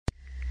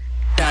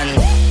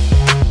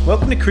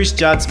Welcome to Chris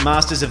Judd's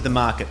Masters of the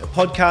Market, a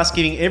podcast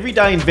giving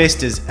everyday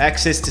investors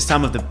access to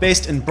some of the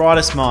best and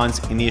brightest minds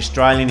in the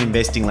Australian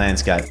investing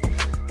landscape.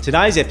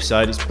 Today's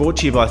episode is brought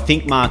to you by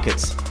Think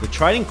Markets, the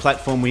trading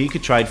platform where you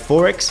could trade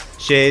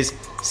Forex, shares,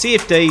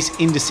 CFDs,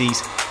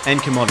 indices,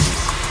 and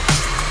commodities.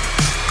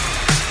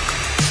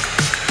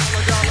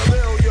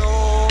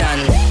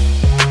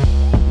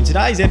 In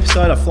today's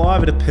episode, I fly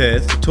over to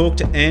Perth to talk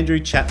to Andrew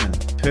Chapman,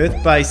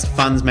 Perth-based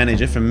funds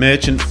manager from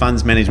Merchant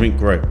Funds Management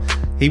Group.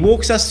 He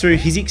walks us through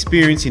his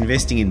experience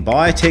investing in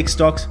biotech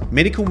stocks,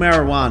 medical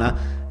marijuana,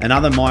 and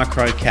other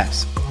micro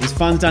caps. His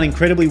fund's done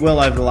incredibly well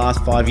over the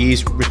last 5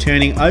 years,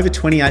 returning over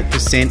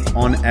 28%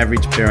 on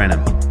average per annum.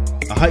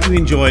 I hope you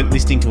enjoy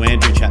listening to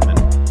Andrew Chapman.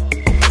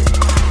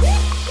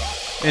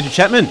 Andrew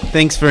Chapman,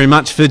 thanks very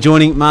much for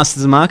joining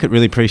Masters of the Market.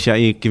 Really appreciate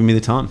you giving me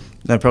the time.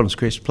 No problems,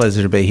 Chris.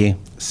 Pleasure to be here.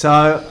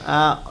 So,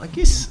 I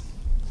guess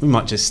we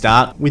might just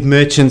start with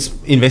Merchant's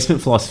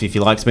investment philosophy, if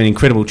you like. It's been an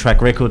incredible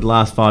track record the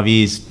last 5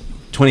 years,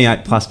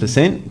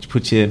 28+%, which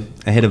puts you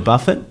ahead of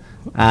Buffett.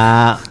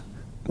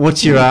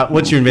 What's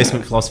your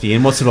investment philosophy,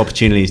 and what sort of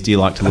opportunities do you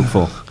like to look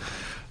for?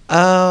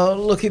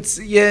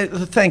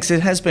 Thanks.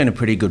 It has been a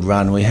pretty good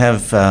run. We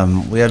have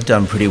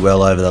done pretty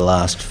well over the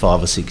last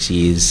 5 or 6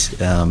 years,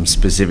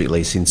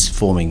 specifically since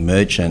forming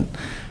Merchant.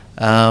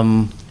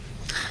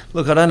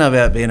 Look, I don't know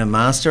about being a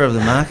master of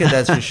the market,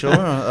 that's for sure.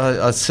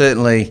 I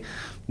certainly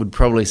would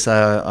probably say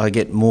I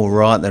get more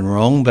right than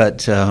wrong,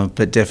 but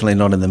definitely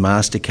not in the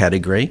master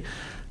category.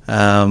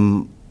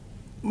 Well,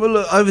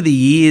 look, over the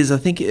years, I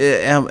think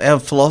our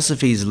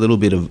philosophy is a little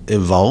bit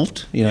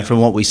evolved, from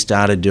what we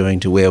started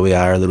doing to where we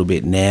are a little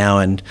bit now.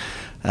 And,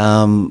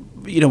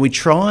 we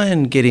try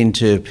and get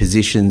into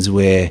positions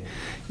where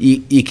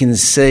you can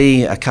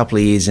see a couple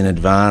of years in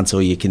advance,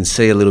 or you can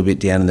see a little bit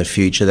down in the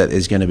future that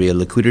there's going to be a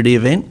liquidity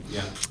event.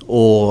 Yeah.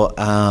 Or,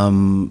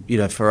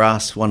 for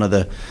us, one of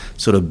the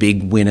sort of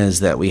big winners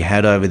that we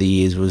had over the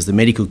years was the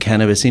medical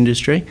cannabis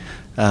industry.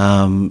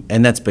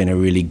 And that's been a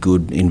really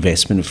good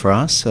investment for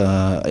us,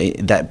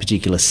 that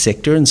particular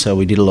sector. And so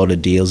we did a lot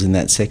of deals in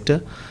that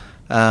sector.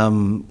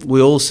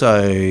 We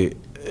also,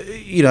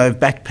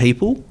 back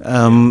people.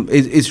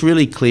 It's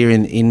really clear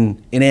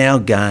in our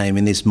game,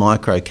 in this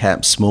micro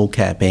cap, small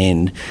cap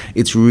end,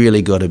 it's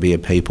really got to be a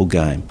people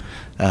game.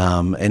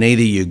 And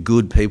either you're a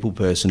good people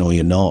person or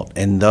you're not.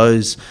 And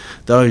those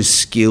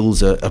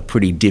skills are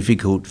pretty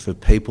difficult for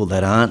people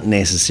that aren't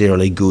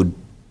necessarily good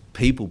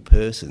people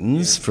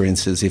persons, for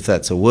instance, if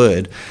that's a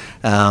word,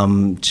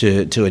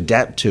 to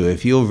adapt to.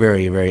 If you're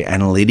very, very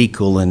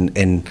analytical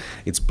and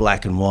it's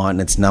black and white and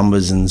it's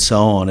numbers and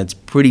so on, it's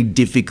pretty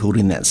difficult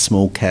in that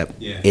small cap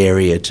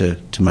area to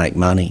make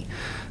money.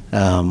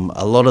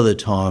 A lot of the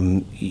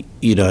time,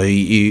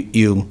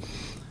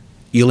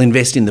 you'll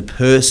invest in the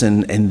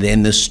person and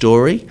then the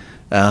story,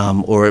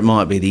 or it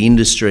might be the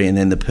industry and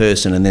then the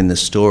person and then the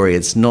story.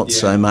 It's not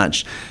so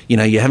much,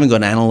 you haven't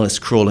got analysts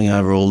crawling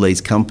over all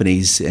these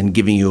companies and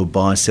giving you a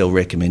buy-sell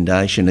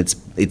recommendation.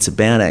 It's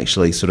about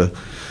actually sort of,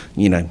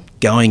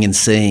 going and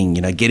seeing,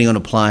 getting on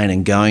a plane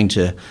and going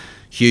to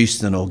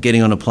Houston, or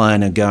getting on a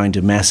plane and going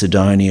to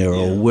Macedonia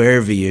or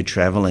wherever you're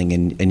travelling,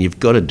 and you've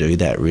got to do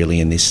that really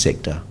in this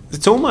sector.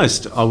 It's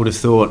almost, I would have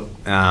thought,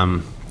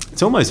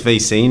 it's almost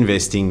VC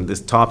investing,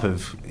 this type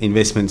of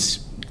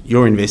investments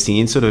you're investing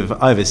in. Sort of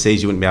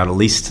overseas, you wouldn't be able to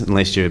list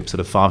unless you're sort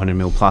of 500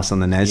 mil plus on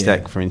the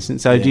NASDAQ, for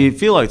instance. So do you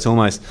feel like it's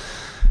almost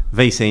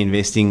VC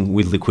investing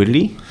with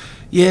liquidity?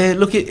 Yeah,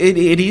 look,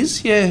 it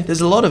is,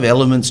 There's a lot of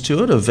elements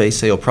to it of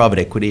VC or private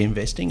equity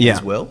investing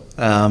as well.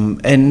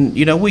 And,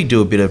 we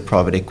do a bit of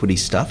private equity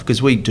stuff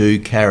because we do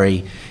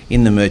carry,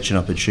 in the Merchant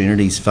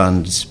Opportunities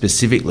Fund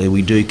specifically,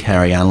 we do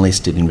carry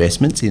unlisted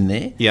investments in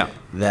there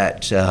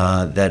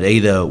that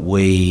either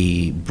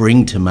we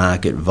bring to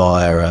market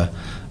via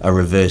a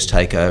reverse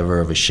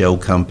takeover of a shell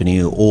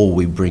company, or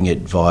we bring it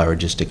via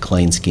just a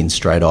clean skin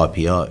straight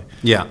IPO.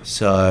 Yeah.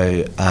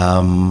 So,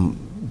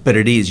 but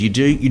it is, you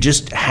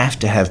just have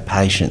to have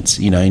patience,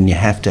 and you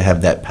have to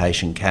have that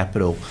patient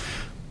capital.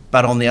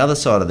 But on the other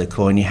side of the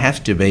coin, you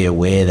have to be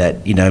aware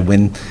that,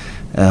 when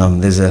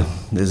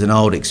there's an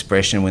old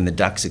expression, when the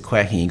ducks are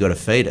quacking, you got to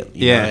feed it.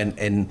 You know?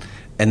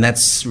 And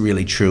that's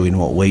really true in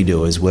what we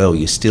do as well.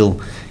 You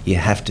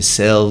have to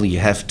sell, you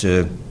have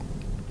to,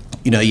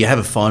 you have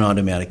a finite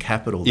amount of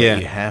capital that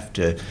you have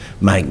to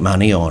make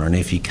money on, and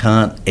if you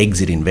can't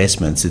exit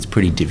investments, it's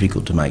pretty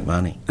difficult to make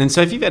money. And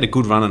so if you've had a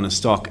good run on a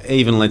stock,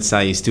 even let's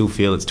say you still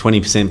feel it's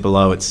 20%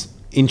 below its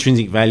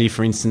intrinsic value,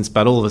 for instance,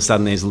 but all of a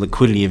sudden there's a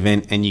liquidity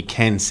event and you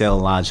can sell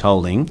a large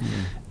holding,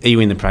 are you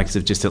in the practice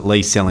of just at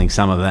least selling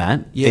some of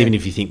that, even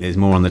if you think there's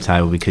more on the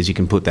table, because you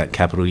can put that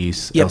capital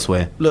use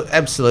elsewhere? Look,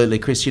 absolutely,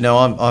 Chris.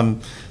 I'm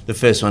the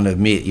first one to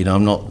admit,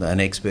 I'm not an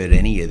expert at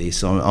any of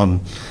this. I'm a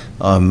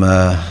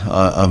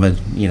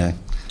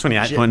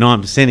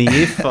 28.9% a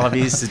year, 5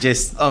 years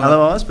suggests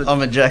otherwise. But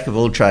I'm a jack of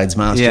all trades,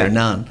 master of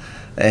none.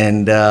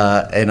 And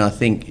I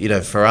think,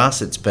 for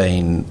us it's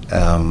been,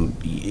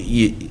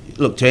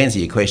 look, to answer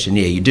your question,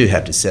 you do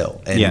have to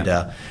sell. And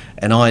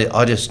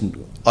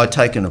I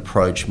take an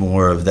approach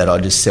more of that I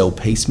just sell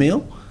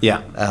piecemeal.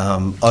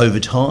 over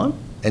time.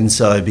 And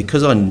so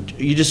because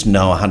you just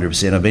know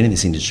 100%, I've been in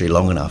this industry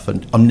long enough,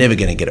 and I'm never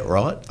going to get it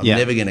right. I'm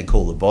never going to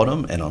call the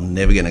bottom, and I'm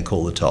never going to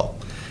call the top.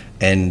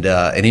 And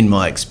in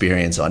my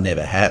experience, I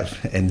never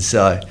have. And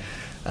so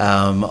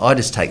I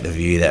just take the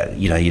view that,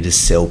 you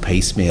just sell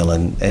piecemeal.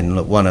 And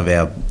look, one of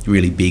our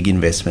really big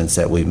investments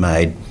that we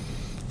made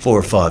 4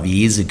 or 5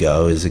 years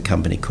ago is a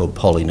company called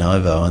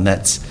PolyNovo, and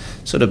that's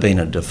sort of been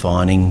a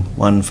defining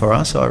one for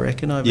us, I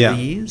reckon, over the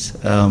years.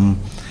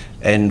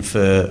 And for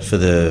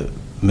the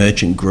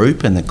merchant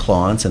group and the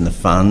clients and the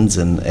funds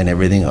and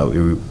everything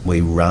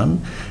we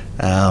run.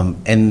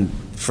 And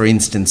for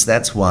instance,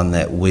 that's one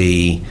that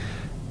we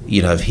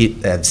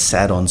have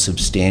sat on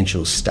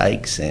substantial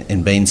stakes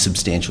and been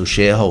substantial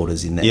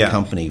shareholders in that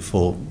company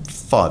for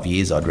 5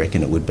 years, I'd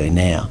reckon it would be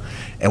now.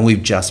 And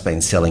we've just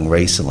been selling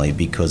recently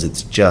because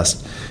it's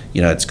just,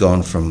 it's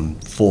gone from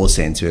 4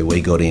 cents where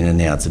we got in and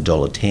now it's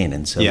 $1.10.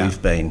 And so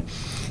we've been,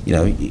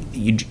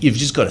 you've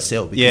just got to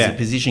sell because the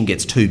position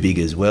gets too big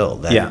as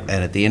well. And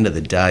at the end of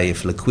the day,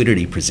 if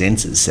liquidity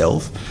presents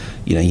itself,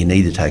 you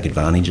need to take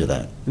advantage of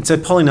that. And so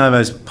PolyNovo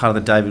is part of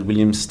the David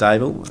Williams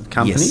stable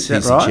company, yes, is that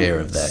he's right? the chair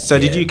of that. So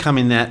did you come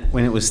in that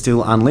when it was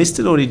still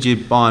unlisted, or did you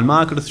buy and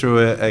market it through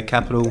a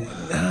capital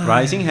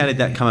raising? How did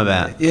that come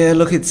about? Yeah,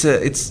 look, it's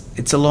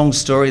a long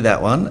story,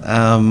 that one.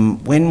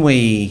 When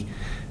we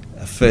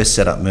first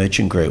set up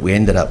Merchant Group, we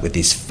ended up with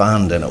this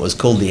fund, and it was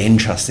called the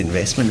Entrust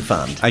Investment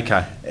Fund.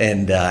 Okay.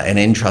 And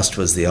Entrust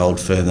was the old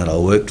firm that I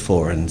worked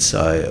for, and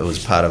so it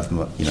was part of,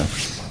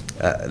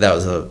 that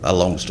was a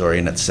long story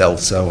in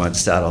itself, so I won't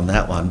start on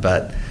that one.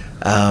 But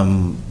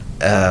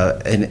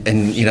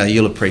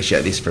you'll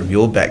appreciate this from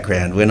your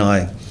background. When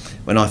I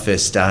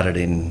first started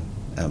in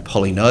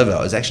PolyNovo,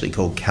 it was actually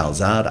called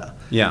Calzada.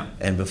 Yeah.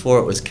 And before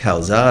it was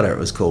Calzada, it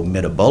was called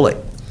Metabolic.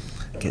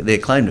 Their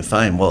claim to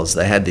fame was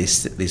they had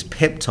this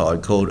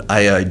peptide called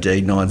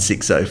AOD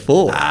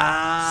 9604.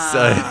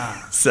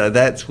 So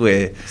that's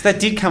where... So that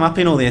did come up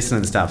in all the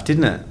Essendon stuff,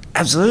 didn't it?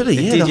 Absolutely,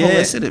 the whole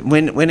Essendon.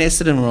 When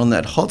Essendon were on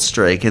that hot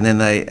streak and then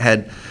they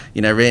had,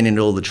 ran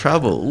into all the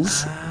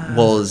troubles,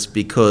 was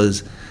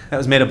because... That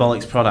was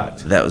Metabolic's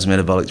product. That was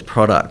Metabolic's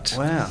product.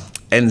 Wow.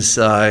 And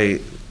so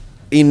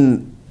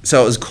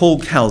so it was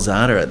called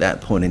Calzada at that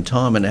point in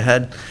time, and it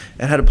had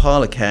a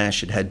pile of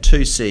cash. It had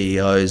 2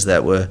 CEOs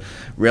that were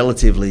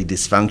relatively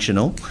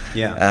dysfunctional.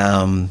 Yeah.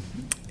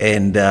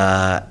 And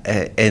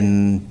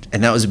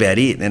that was about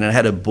it. And it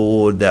had a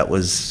board that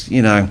was,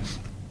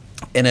 and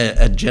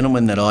a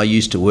gentleman that I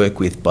used to work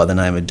with by the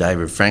name of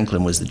David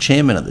Franklin was the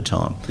chairman at the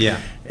time. Yeah.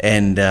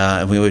 And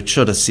we were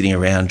sort of sitting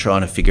around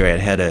trying to figure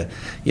out how to,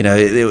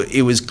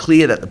 it was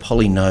clear that the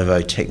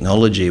PolyNovo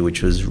technology,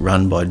 which was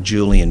run by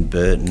Julian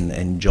Burton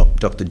and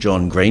Dr.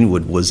 John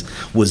Greenwood, was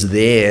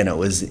there, and it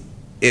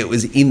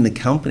was in the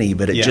company,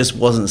 but it just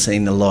wasn't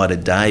seeing the light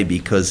of day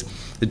because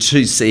the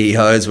 2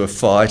 CEOs were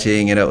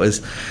fighting, and it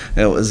was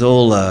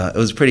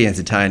pretty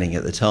entertaining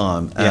at the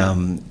time.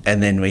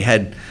 And then we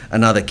had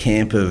another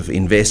camp of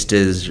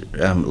investors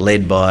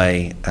led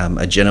by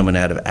a gentleman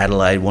out of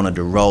Adelaide, wanted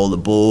to roll the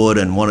board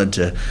and wanted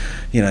to,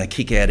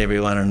 kick out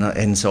everyone.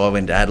 And so I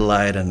went to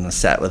Adelaide and I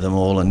sat with them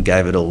all and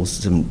gave it all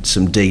some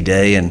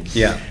DD.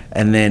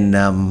 And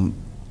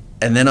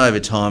then over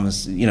time,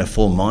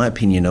 formed my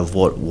opinion of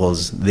what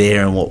was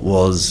there and what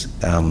was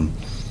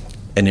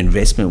an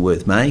investment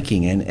worth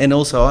making. And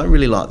also I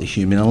really like the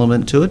human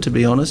element to it, to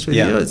be honest with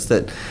you. It's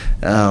that,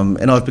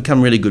 and I've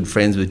become really good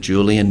friends with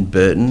Julian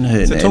Burton.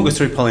 So talk us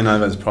through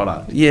PolyNovo's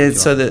product. Yeah,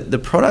 so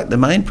the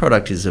main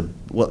product is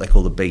what they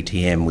call the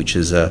BTM, which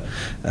is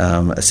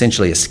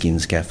essentially a skin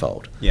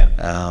scaffold. Yeah.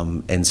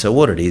 And so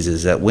what it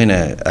is that when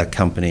a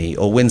company,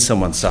 or when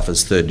someone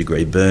suffers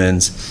 3rd-degree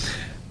burns,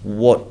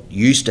 what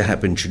used to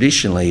happen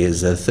traditionally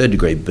is a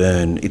 3rd-degree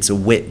burn, it's a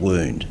wet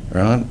wound,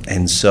 right?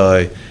 And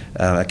so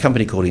a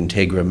company called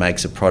Integra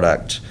makes a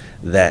product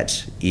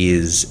that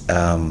is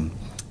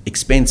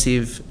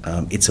expensive,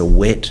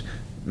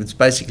 it's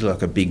basically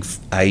like a big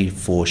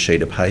A4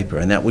 sheet of paper,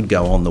 and that would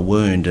go on the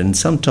wound, and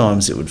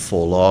sometimes it would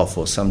fall off,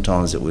 or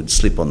sometimes it would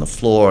slip on the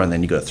floor, and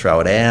then you've got to throw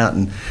it out,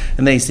 and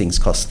these things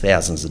cost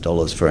thousands of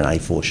dollars for an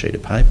A4 sheet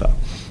of paper.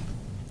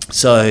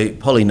 So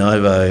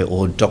PolyNovo,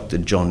 or Dr.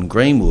 John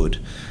Greenwood,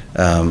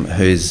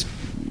 who's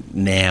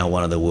now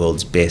one of the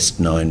world's best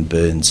known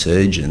burn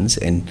surgeons,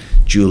 and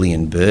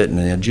Julian Burton.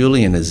 Now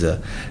Julian was a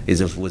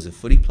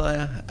footy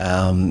player,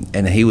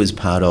 and he was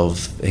part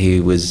of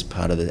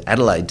the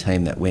Adelaide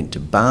team that went to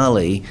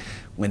Bali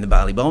when the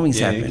Bali bombings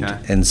happened.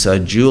 Okay. And so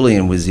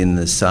Julian was in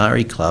the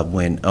Sari Club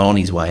on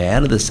his way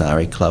out of the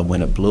Sari Club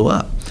when it blew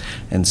up.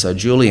 And so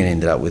Julian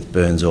ended up with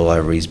burns all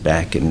over his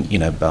back and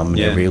bum and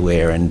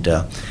everywhere, and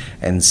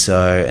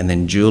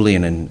then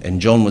Julian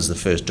and John was the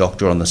first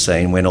doctor on the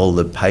scene when all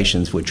the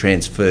patients were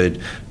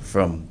transferred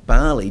from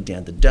Bali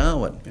down to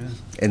Darwin. Yeah.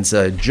 And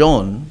so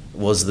John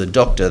was the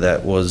doctor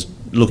that was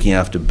looking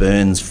after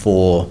burns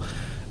for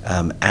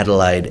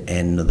Adelaide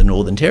and the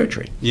Northern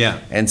Territory. Yeah.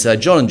 And so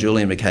John and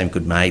Julian became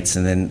good mates,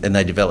 and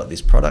they developed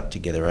this product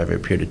together over a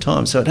period of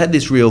time. So it had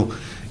this real,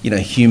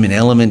 human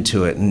element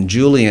to it. And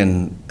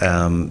Julian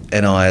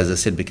and I, as I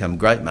said, become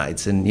great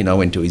mates. And I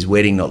went to his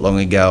wedding not long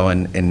ago,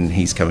 and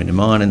he's coming to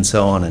mine and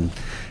so on.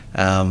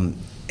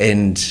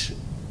 And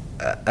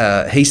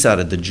he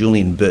started the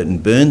Julian Burton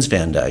Burns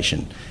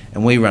Foundation.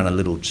 And we run a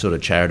little sort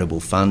of charitable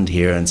fund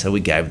here, and so we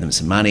gave them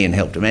some money and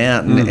helped them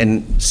out,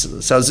 and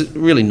so it was a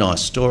really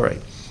nice story.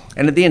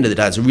 And at the end of the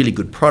day, it's a really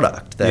good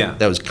product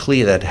that was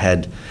clear that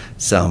had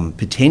some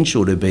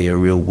potential to be a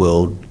real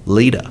world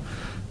leader,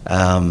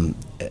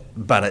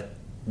 but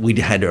we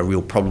had a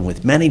real problem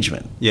with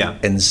management. Yeah.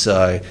 And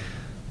so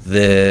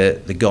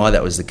the guy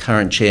that was the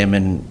current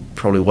chairman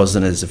probably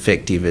wasn't as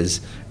effective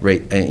as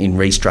in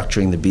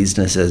restructuring the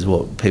business as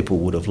what people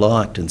would have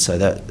liked, and so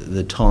that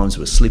the times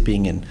were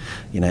slipping, and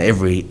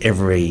every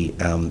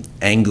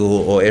angle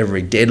or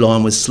every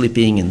deadline was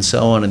slipping and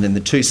so on, and then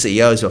the two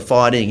CEOs were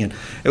fighting, and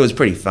it was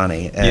pretty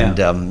funny. And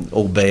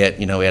albeit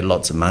we had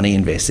lots of money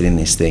invested in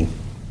this thing,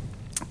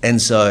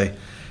 and so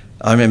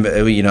I remember,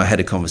 I had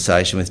a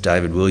conversation with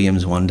David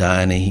Williams one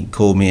day, and he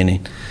called me, and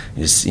he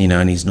just,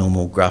 in his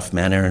normal gruff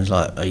manner, and was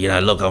like,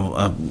 look,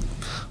 I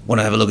want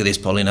to have a look at this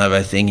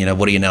PolyNovo thing.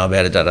 What do you know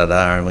about it? Da da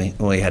da. And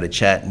we had a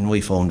chat, and we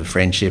formed a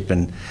friendship.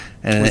 And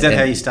was that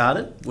how you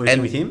started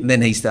working with him?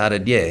 Then he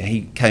started. Yeah,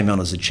 he came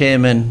on as a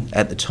chairman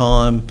at the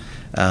time,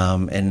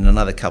 and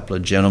another couple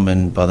of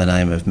gentlemen by the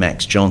name of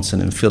Max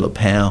Johnson and Philip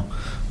Howe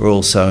were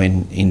also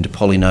into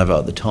PolyNovo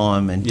at the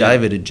time. And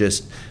David had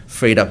just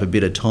freed up a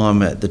bit of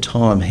time. At the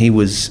time, he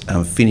was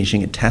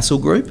finishing at Tassel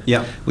Group,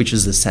 which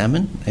is the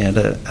salmon,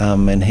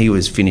 and he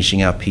was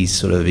finishing up his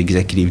sort of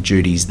executive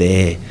duties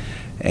there,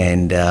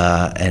 and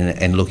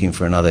looking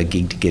for another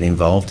gig to get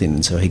involved in.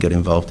 And so he got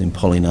involved in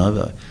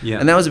PolyNovo,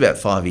 and that was about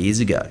 5 years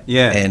ago.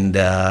 And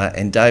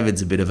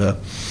David's a bit of a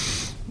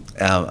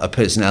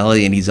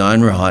personality in his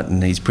own right,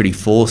 and he's pretty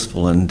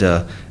forceful,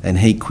 and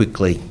he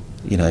quickly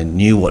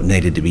knew what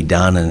needed to be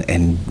done,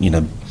 and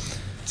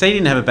So you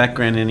didn't have a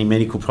background in any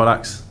medical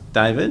products,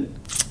 David?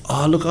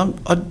 Oh, look,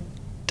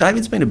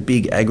 David's been a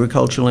big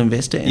agricultural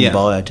investor and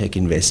biotech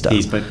investor.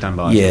 He's done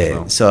biotech as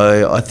well.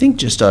 So I think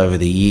just over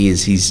the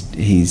years he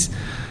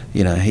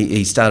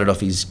started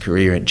off his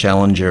career at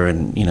Challenger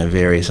and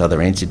various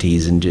other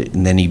entities, and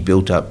then he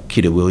built up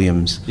Kidder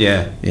Williams. Look,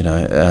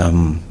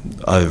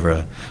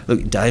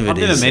 David. I've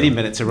never met him,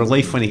 but it's a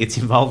relief when he gets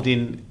involved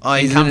in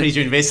companies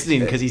you're invested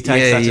in, because he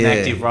takes such an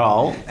active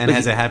role and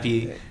has a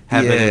happy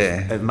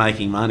habit of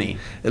making money.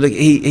 Look,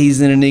 he's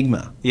an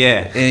enigma.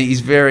 Yeah, and he's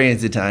very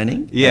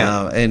entertaining.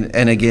 Yeah,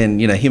 and again,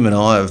 him and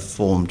I have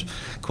formed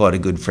quite a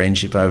good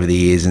friendship over the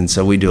years, and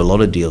so we do a lot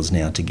of deals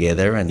now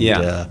together.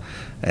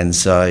 And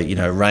so,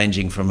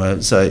 ranging from a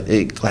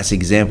classic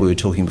example, we were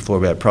talking before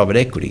about private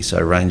equity.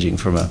 So ranging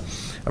from a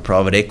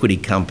private equity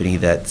company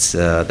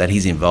that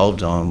he's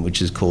involved on,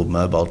 which is called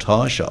Mobile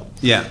Tyre Shop.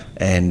 Yeah.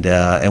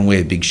 And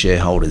we're big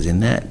shareholders in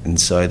that. And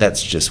so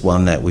that's just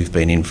one that we've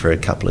been in for a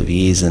couple of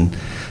years. And,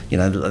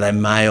 they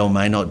may or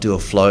may not do a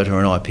float or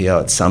an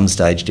IPO at some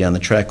stage down the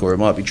track, or it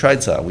might be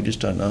trade sale. We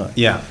just don't know.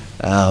 Yeah.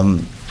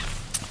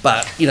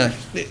 But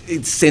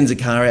it sends a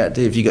car out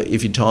to, if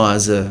your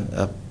tyres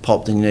are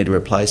popped and you need a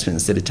replacement,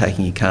 instead of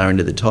taking your car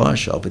into the tyre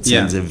shop, it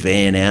sends a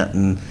van out,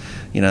 and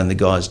and the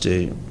guys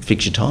do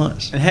fix your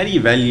tyres. And how do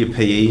you value your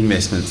PE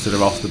investments that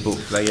are off the book?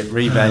 Do they get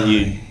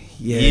revalued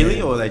yearly,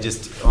 or are they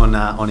just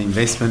on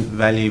investment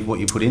value of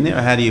what you put in there,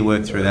 or how do you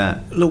work through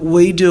that? Look,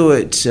 we do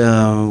it.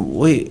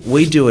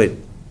 We do it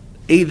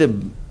either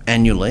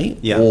annually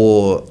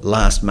or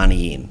last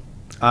money in.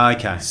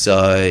 Okay.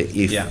 So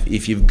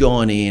if you've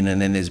gone in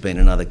and then there's been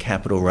another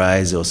capital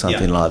raise or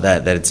something like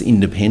that it's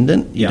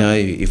independent,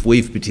 if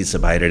we've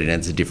participated in it,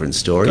 it's a different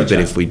story. Gotcha.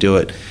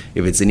 But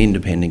if it's an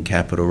independent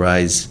capital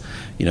raise,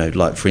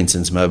 like for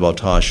instance, Mobile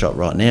Tyre Shop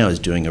right now is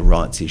doing a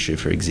rights issue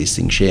for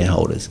existing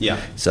shareholders. Yeah.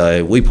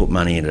 So we put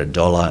money in at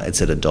 $1,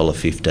 it's at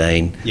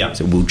 $1.15. Yeah.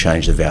 So we'll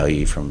change the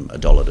value from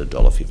 $1 to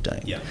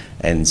 $1.15. Yeah.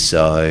 And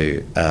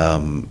so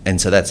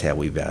that's how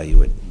we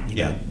value it.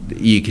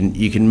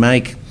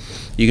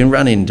 You can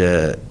run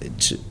into.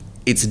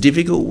 It's a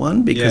difficult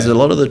one, because a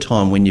lot of the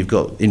time when you've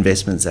got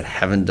investments that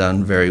haven't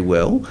done very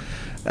well,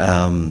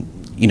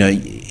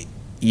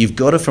 you've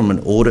got to, from an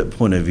audit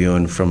point of view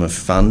and from a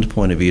fund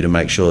point of view, to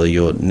make sure that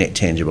your net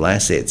tangible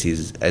assets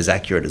is as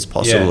accurate as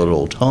possible at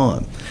all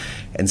time.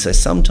 And so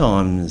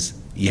sometimes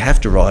you have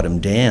to write them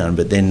down,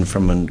 but then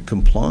from a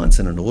compliance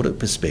and an audit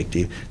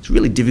perspective, it's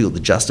really difficult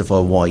to justify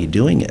why you're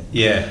doing it.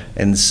 Yeah.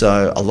 And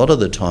so a lot of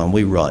the time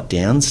we write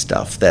down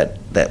stuff that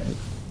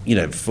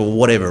for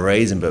whatever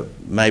reason, but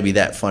maybe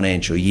that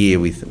financial year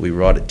we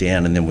write it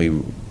down, and then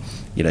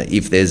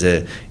if there's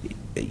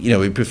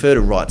we prefer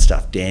to write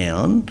stuff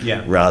down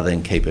rather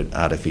than keep it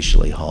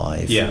artificially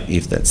high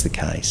if that's the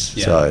case.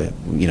 Yeah. So,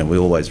 we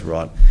always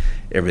write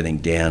everything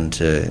down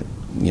to,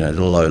 the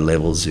low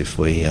levels if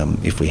we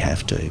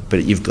have to.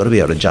 But you've got to be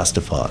able to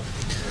justify it,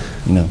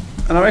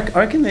 And I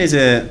reckon there's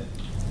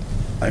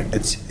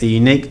it's a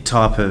unique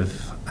type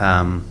of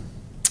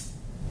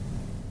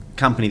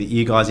company that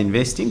you guys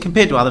invest in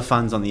compared to other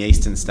funds on the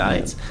eastern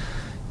states. Do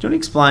you want to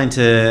explain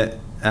to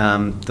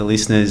the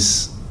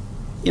listeners,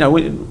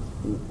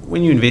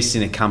 when you invest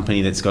in a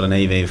company that's got an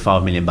EV of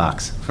 $5 million,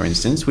 for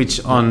instance,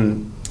 which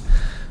on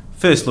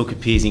first look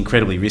appears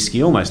incredibly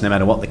risky, almost no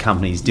matter what the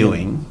company's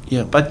doing.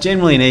 Yeah. But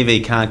generally, an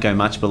EV can't go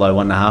much below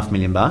 $1.5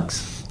 million.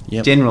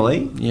 Yep.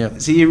 Generally.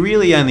 Yep. So you're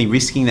really only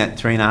risking that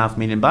 $3.5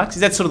 million. Is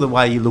that sort of the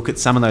way you look at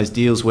some of those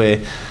deals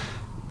where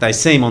they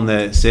seem on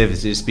the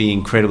surface to just be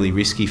incredibly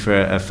risky for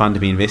a fund to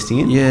be investing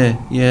in?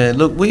 Yeah.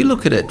 Look, we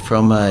look at it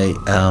from a,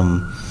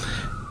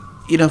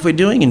 if we're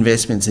doing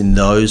investments in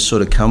those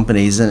sort of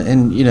companies,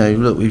 and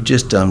look, we've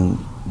just done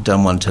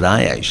one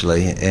today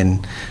actually,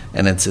 and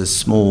it's a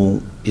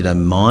small,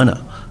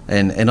 miner.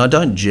 And I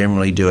don't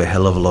generally do a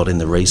hell of a lot in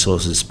the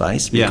resources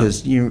space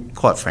because,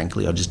 quite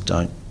frankly, I just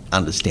don't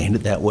understand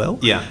it that well.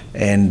 Yeah.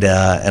 And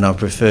I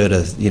prefer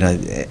to,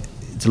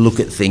 to look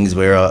at things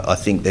where I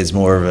think there's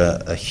more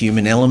of a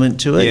human element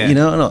to it, and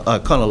I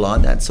kind of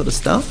like that sort of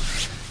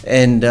stuff.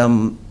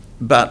 And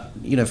but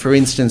for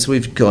instance,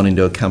 we've gone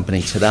into a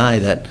company today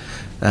that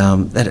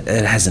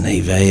it has an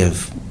EV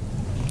of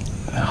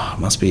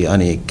must be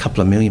only a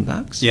couple of $1 million.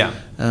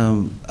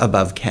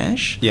 Above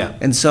cash. Yeah.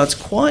 And so it's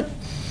quite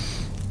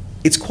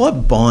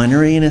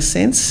binary in a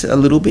sense, a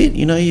little bit.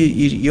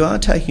 You are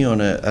taking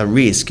on a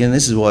risk, and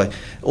this is why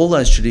all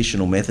those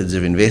traditional methods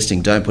of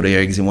investing don't put our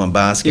eggs in one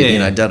basket.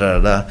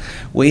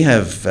 We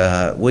have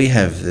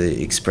the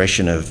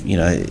expression of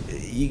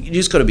you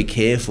just got to be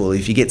careful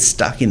if you get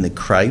stuck in the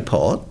cray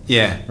pot.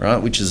 Right,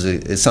 which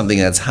is something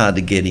that's hard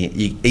to get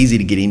in, easy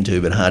to get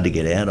into, but hard to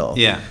get out of.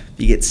 If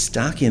you get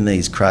stuck in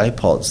these cray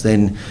pots,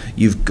 then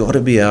you've got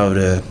to be able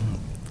to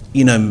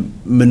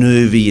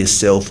manoeuvre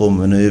yourself or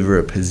manoeuvre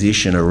a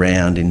position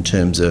around in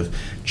terms of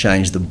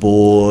change the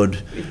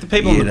board. If the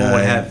people on the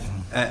board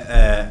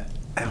have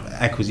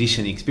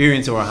acquisition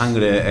experience or a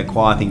hunger to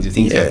acquire things if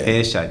things go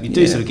pear-shaped, you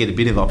do sort of get a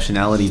bit of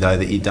optionality though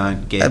that you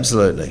don't get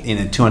absolutely in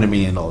a $200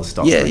 million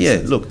stock.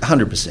 Look,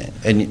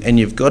 100%. And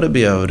you've got to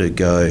be able to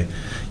go,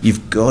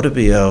 you've got to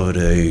be able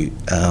to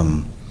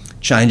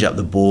change up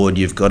the board,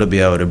 you've got to be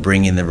able to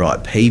bring in the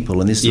right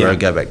people, and this is where I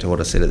go back to what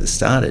I said at the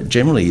start. It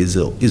generally is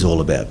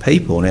all about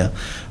people. Now,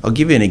 I'll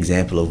give you an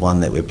example of one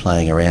that we're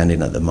playing around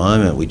in at the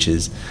moment, which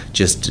is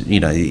just,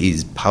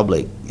 is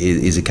public,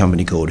 is a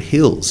company called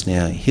Hills.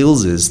 Now,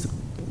 Hills is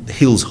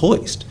Hills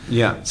Hoist.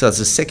 So it's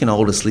the second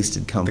oldest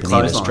listed company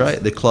in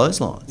Australia. The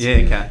clotheslines.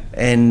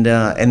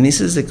 And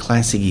this is a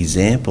classic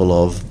example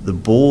of the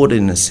board,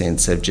 in a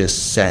sense, have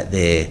just sat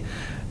there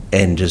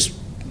and just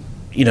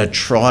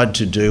tried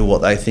to do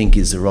what they think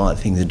is the right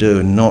thing to do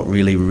and not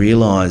really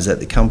realise that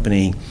the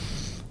company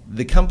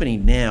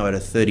now at a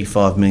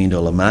 $35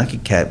 million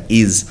market cap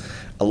is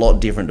a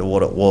lot different to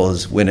what it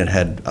was when it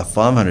had a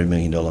 $500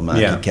 million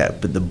market cap.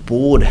 But the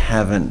board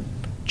haven't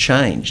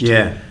changed.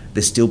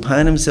 They're still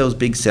paying themselves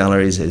big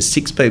salaries. There's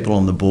 6 people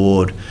on the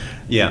board.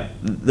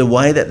 The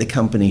way that the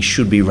company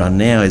should be run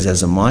now is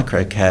as a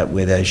micro cap,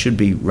 where they should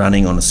be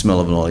running on a smell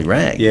of an oily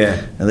rag.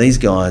 And these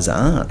guys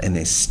aren't, and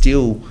they're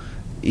still,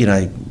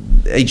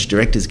 each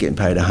director's getting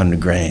paid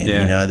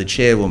 $100,000. The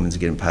chairwoman's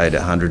getting paid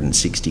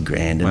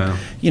 $160,000,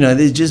 and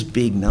there's just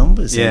big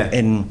numbers.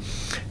 And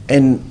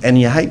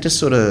you hate to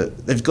sort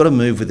of, they've got to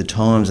move with the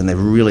times, and they've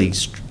really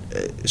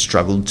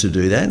struggled to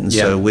do that. And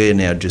so we're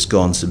now just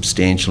gone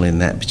substantial in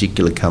that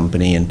particular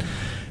company, and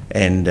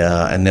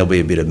there'll be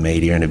a bit of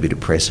media and a bit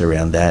of press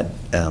around that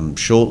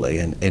shortly,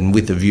 and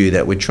with the view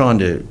that we're trying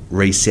to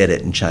reset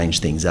it and change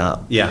things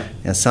up.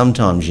 Now,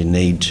 sometimes you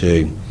need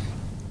to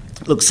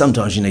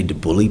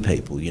bully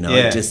people,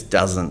 it just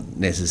doesn't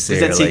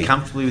necessarily... Does that sit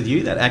comfortably with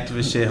you, that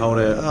activist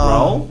shareholder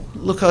role?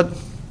 Look,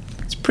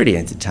 it's pretty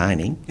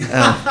entertaining.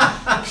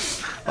 I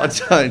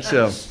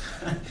don't...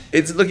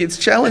 It's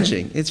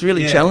challenging. It's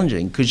really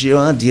challenging, because you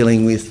are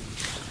dealing with,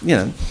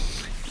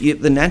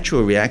 the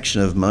natural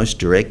reaction of most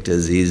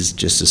directors is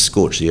just to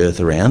scorch the earth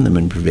around them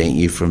and prevent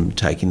you from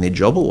taking their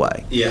job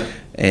away.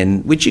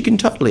 And which you can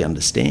totally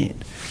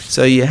understand.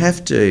 So you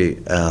have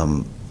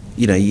to...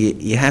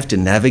 you have to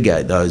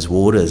navigate those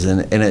waters,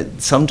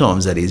 and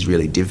sometimes that is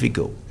really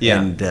difficult.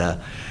 And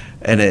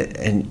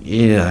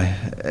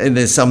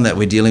there's some that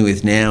we're dealing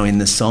with now in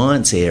the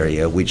science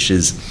area, which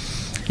is,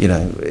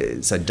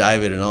 so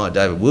David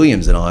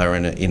Williams and I are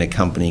in a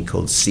company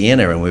called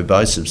Sienna, and we're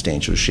both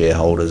substantial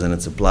shareholders, and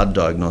it's a blood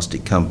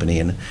diagnostic company,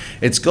 and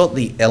it's got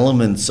the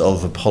elements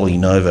of a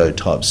PolyNovo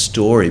type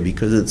story,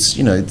 because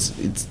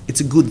it's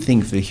a good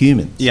thing for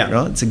humans,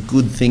 right? It's a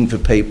good thing for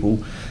people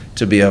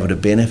to be able to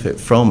benefit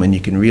from, and you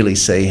can really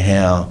see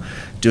how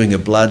doing a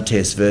blood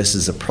test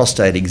versus a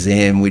prostate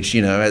exam, which,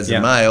 as a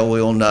male,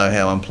 we all know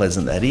how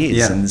unpleasant that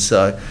is. And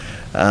so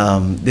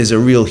there's a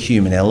real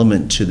human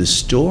element to the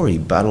story,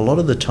 but a lot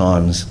of the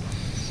times,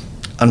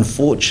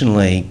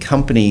 unfortunately,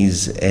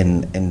 companies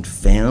and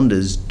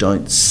founders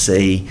don't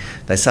see,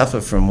 they suffer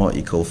from what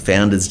you call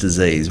founder's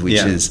disease, which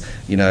is,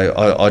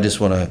 I just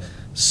want to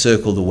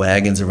circle the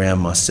wagons around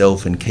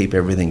myself and keep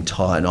everything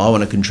tight, and I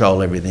want to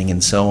control everything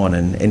and so on.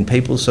 And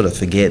people sort of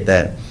forget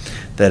that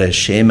a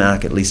share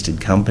market listed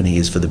company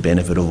is for the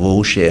benefit of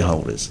all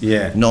shareholders,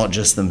 not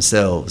just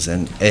themselves.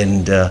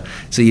 And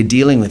so you're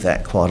dealing with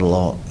that quite a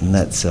lot, and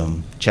that's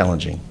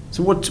challenging.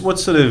 So what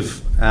sort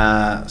of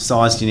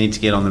size do you need to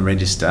get on the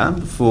register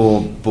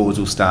before boards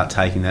will start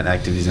taking that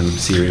activism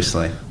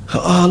seriously?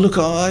 Oh, look,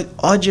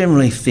 I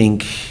generally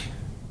think,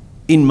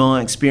 in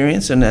my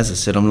experience, and as I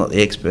said, I'm not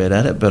the expert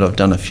at it, but I've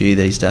done a few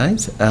these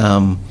days.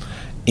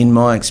 In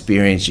my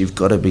experience, you've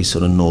got to be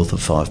sort of north of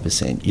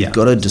 5%. You've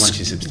got to once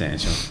you're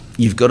substantial.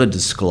 You've got to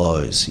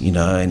disclose,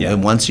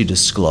 and once you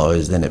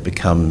disclose, then it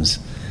becomes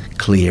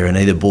clear, and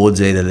either boards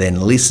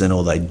then listen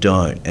or they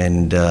don't.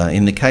 And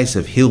in the case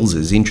of Hills,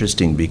 is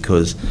interesting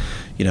because,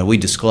 we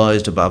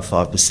disclosed above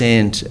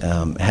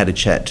 5%, had a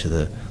chat to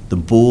the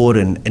board,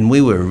 and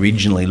we were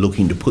originally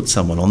looking to put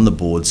someone on the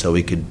board so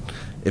we could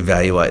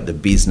evaluate the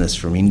business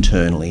from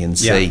internally and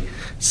see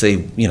who's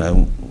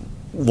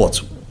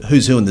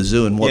who in the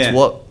zoo and what's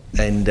what,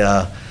 and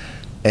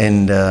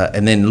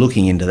then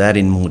looking into that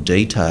in more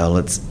detail,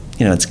 it's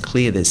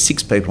clear there's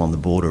 6 people on the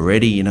board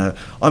already.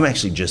 I'm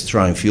actually just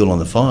throwing fuel on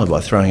the fire by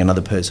throwing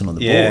another person on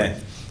the board,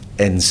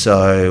 and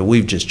so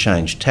we've just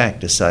changed tack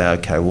to say,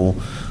 okay, well,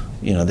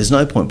 there's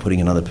no point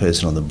putting another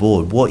person on the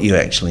board. What you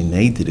actually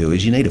need to do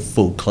is you need a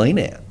full clean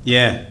out.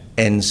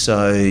 And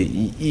so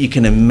you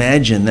can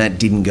imagine that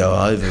didn't go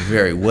over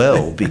very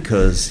well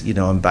because,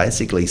 I'm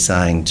basically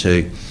saying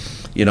to,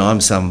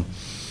 I'm some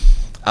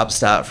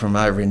upstart from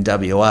over in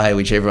WA,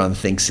 which everyone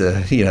thinks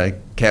are,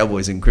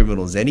 cowboys and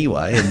criminals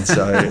anyway. And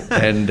so,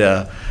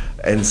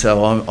 and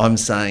so I'm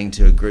saying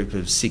to a group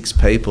of 6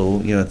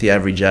 people, at the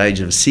average age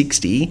of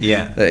 60,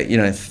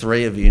 that,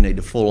 3 of you need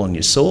to fall on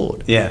your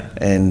sword.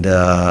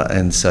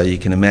 And so you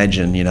can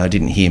imagine, I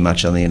didn't hear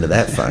much on the end of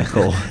that phone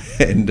call.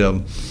 And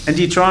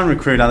do you try and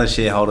recruit other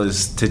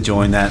shareholders to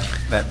join that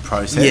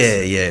process?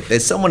 Yeah. If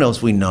there's someone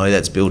else we know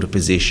that's built a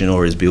position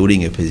or is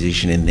building a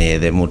position in there,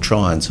 then we'll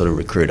try and sort of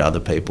recruit other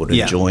people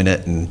to join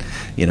it. And,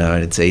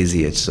 it's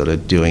easier sort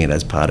of doing it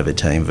as part of a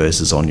team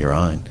versus on your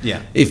own.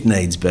 If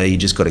needs be, you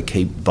just got to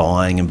keep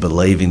buying and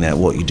believing that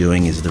what you're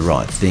doing is the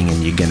right thing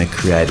and you're going to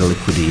create a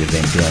liquidity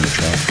event down the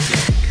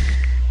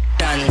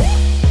track.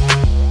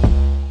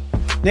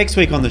 Next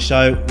week on the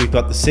show, we've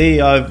got the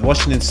CEO of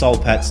Washington Soul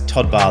Patts,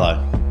 Todd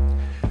Barlow.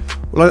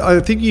 Well, I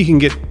think you can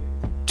get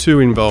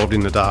too involved in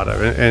the data,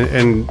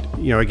 and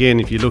again,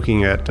 if you're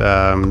looking at,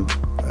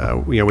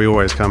 we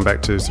always come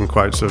back to some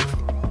quotes of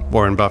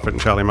Warren Buffett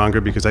and Charlie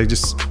Munger because they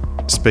just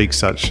speak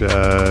such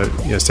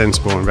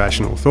sensible and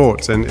rational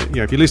thoughts. And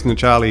if you listen to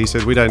Charlie, he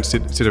said we don't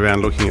sit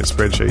around looking at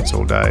spreadsheets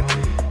all day.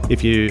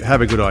 If you have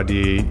a good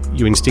idea,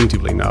 you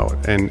instinctively know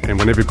it, and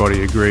when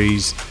everybody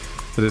agrees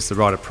that it's the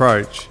right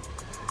approach,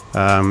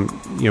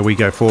 we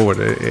go forward.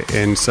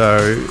 And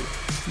so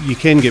you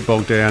can get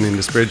bogged down in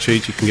the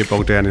spreadsheets, you can get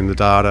bogged down in the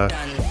data,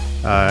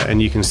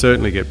 and you can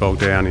certainly get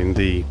bogged down in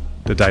the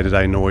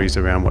day-to-day noise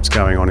around what's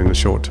going on in the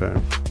short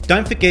term.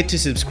 Don't forget to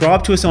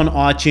subscribe to us on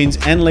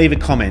iTunes and leave a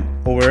comment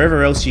or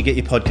wherever else you get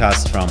your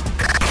podcasts from.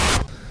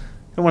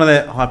 One of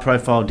the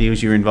high-profile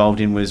deals you're involved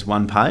in was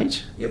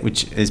OnePage,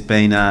 which has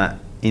been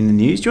in the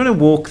news. Do you want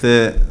to walk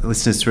the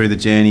listeners through the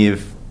journey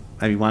of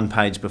maybe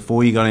OnePage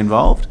before you got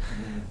involved?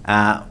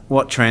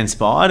 What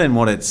transpired and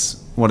what it's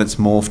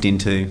morphed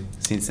into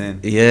since then?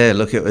 Yeah,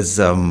 look, it was.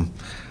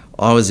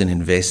 I was an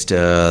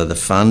investor. The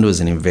fund was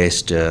an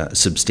investor, a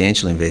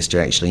substantial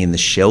investor actually, in the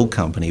Shell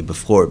company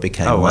before it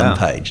became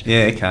OnePage.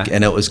 Yeah, okay.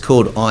 And it was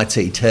called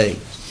ITT.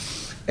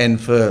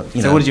 And for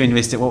what did you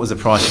invest in? What was the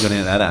price you got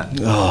in at that?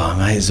 Oh,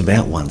 mate, it was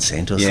about 1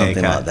 cent or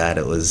something like that.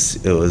 It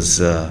was.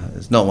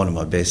 It's not one of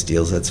my best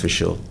deals, that's for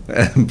sure.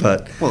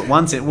 But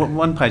 1 cent.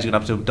 OnePage got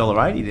up to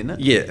 $1.80, didn't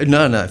it? Yeah,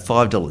 no,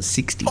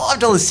 $5.60.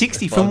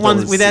 $5.60 from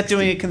one without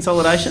doing a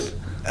consolidation.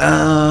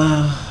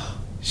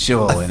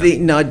 Sure. I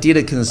think it did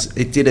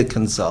a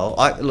console.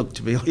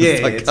 To be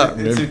honest, I can't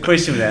remember. It's a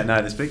question without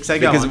notice. But so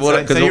go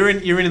on. So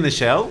you're in the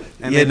Shell,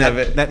 and then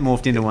that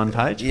morphed into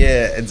OnePage.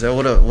 Yeah, and so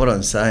what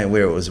I'm saying,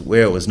 where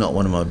it was not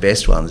one of my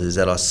best ones, is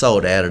that I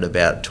sold out at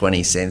about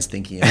 20 cents,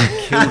 thinking I'd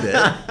killed it,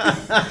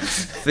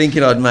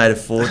 thinking I'd made a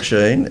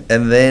fortune,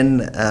 and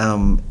then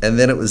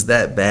it was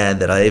that bad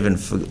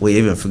that we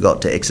even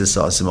forgot to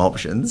exercise some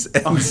options,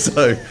 and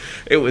so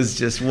it was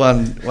just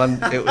one.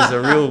 It was a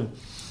real.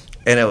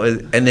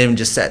 And then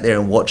just sat there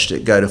and watched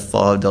it go to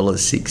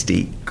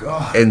 $5.60.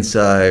 God. And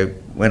so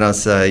when I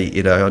say,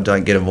 I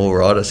don't get them all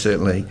right, I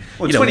certainly...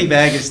 Well, 20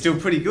 bag is still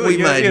pretty good. We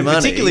made money.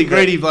 Particularly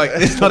greedy bloke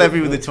that's not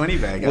happy with the 20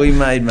 bag. We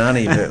made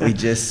money, but we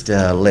just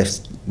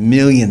left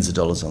millions of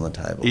dollars on the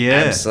table.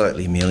 Yeah.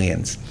 Absolutely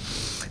millions.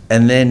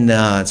 And then,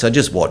 so I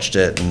just watched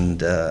it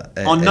and...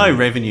 on no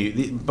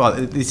revenue,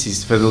 but this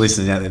is for the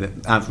listeners out there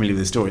that aren't familiar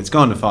with the story, it's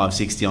gone to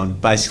 $5.60 on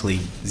basically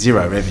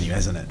zero revenue,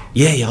 hasn't it?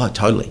 Yeah,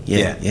 totally.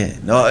 Yeah.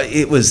 No,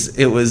 it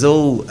was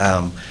all,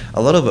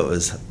 a lot of it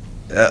was,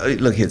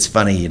 look, it's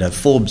funny,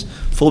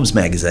 Forbes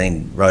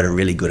magazine wrote a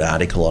really good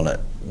article on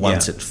it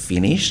once it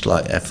finished,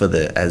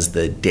 as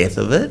the death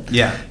of it.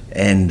 Yeah.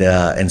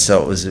 And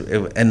so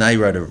and they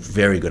wrote a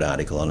very good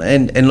article on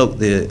it. And look,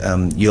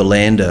 the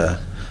Yolanda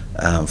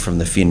from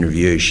the Fin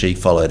Review, she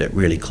followed it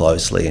really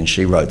closely, and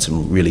she wrote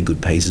some really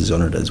good pieces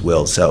on it as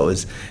well. So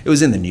it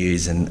was in the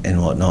news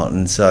and whatnot.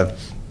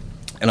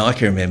 And I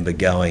can remember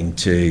going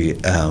to,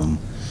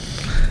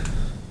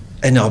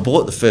 and I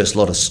bought the first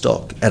lot of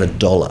stock at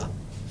 $1,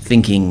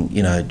 thinking,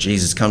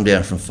 Jesus, come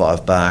down from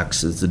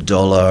 $5. It's $1.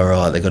 All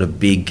right, they got a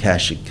big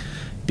cash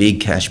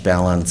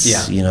balance.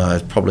 Yeah.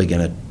 It's probably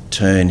going to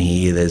turn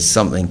here. There's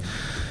something,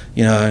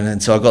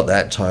 and so I got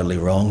that totally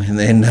wrong. And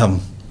then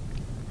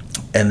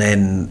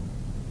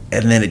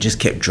it just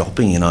kept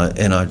dropping, and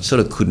I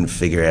sort of couldn't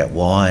figure out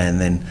why. And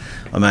then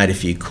I made a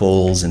few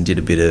calls and did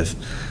a bit of,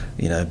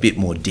 a bit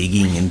more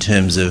digging in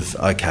terms of,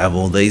 okay,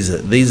 well, these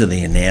are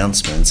the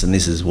announcements, and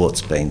this is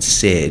what's been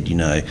said.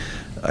 You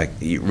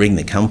ring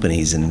the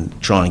companies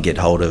and try and get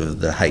hold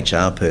of the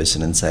HR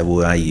person and say,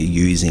 well, are you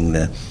using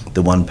the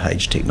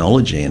one-page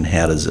technology, and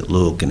how does it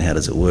look, and how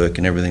does it work,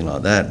 and everything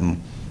like that.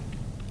 And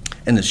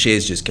the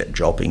shares just kept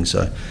dropping.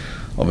 So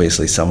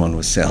obviously someone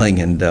was selling,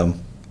 and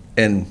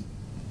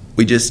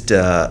we just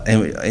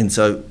and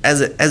so as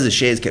the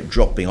shares kept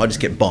dropping, I just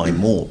kept buying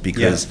more,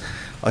 because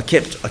I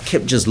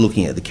kept just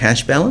looking at the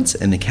cash balance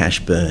and the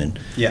cash burn.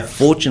 Yeah.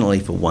 Fortunately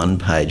for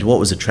OnePage, what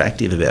was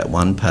attractive about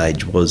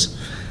OnePage was,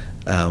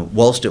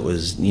 whilst it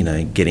was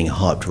getting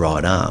hyped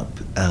right up,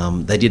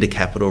 they did a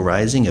capital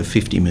raising of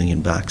 $50 million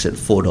at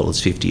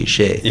 $4.50 a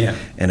share. Yeah.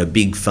 And a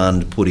big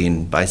fund put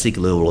in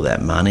basically all of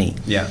that money.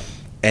 Yeah.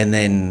 And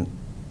then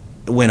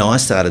when I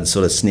started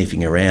sort of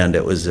sniffing around,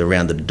 it was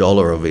around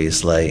 $1,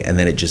 obviously, and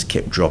then it just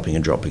kept dropping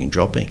and dropping and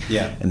dropping.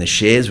 Yeah. And the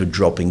shares were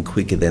dropping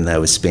quicker than they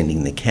were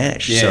spending the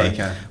cash. Yeah, so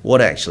okay.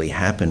 what actually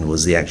happened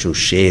was the actual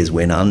shares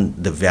went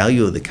the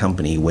value of the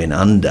company went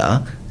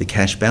under the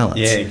cash balance.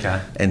 Yeah,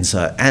 okay. And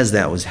so as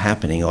that was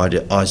happening, I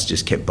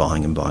just kept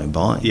buying and buying and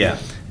buying. Yeah.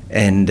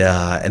 And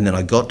then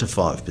I got to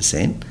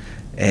 5%,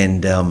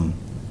 and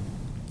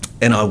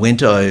I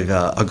went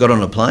over. I got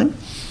on a plane.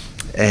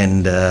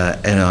 And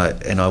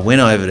I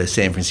went over to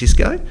San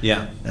Francisco.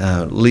 Yeah.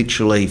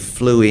 Literally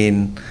flew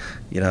in,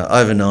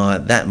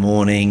 overnight. That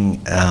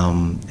morning,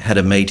 had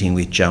a meeting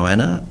with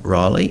Joanna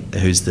Riley,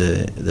 who's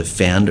the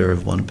founder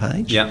of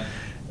OnePage. Yeah.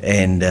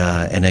 And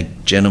a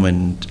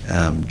gentleman,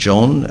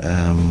 John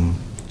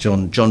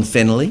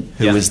Fennelly,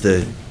 who was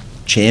the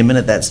chairman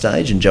at that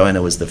stage, and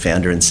Joanna was the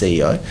founder and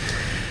CEO.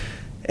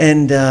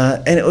 And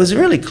it was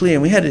really clear.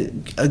 And we had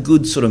a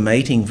good sort of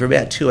meeting for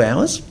about 2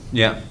 hours.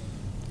 Yeah.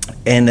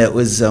 And it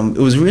was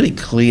really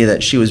clear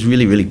that she was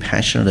really, really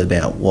passionate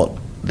about what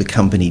the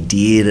company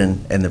did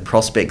and the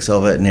prospects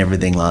of it and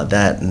everything like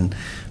that,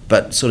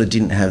 but sort of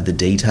didn't have the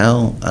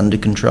detail under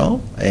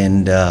control.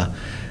 And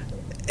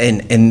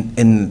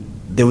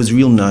there was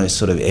no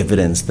sort of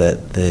evidence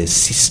that the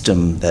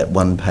system that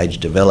OnePage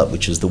developed,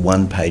 which was the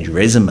one-page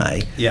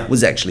resume,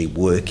 was actually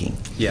working.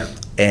 Yeah.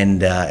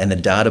 And the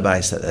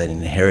database that they'd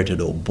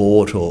inherited or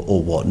bought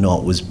or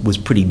whatnot was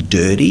pretty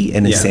dirty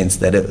in a sense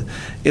that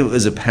it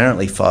was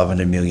apparently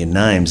 500 million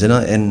names. And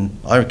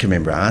I can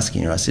remember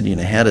asking her, I said,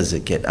 how does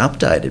it get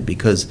updated?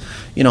 Because,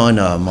 I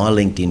know on my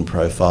LinkedIn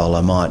profile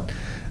I might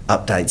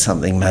update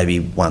something maybe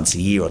once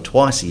a year or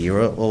twice a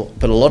year,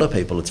 but a lot of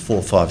people it's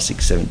 4, 5,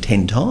 6, 7,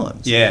 10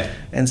 times. Yeah.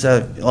 And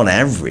so on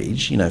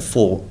average,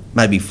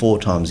 maybe 4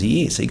 times a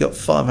year. So you've got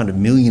 500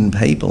 million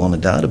people on a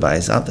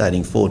database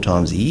updating 4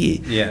 times a year.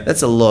 Yeah.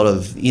 That's a lot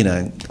of,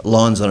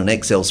 lines on an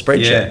Excel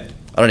spreadsheet. Yeah.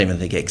 I don't even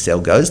think Excel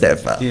goes that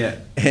far. Yeah.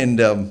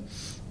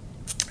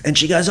 And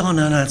she goes, oh,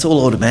 no, it's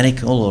all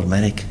automatic.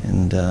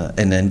 And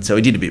then so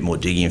we did a bit more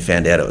digging and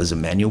found out it was a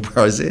manual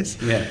process.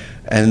 Yeah.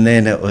 And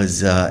then it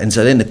was, and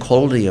so then the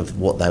quality of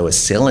what they were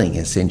selling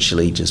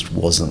essentially just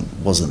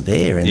wasn't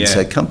there. And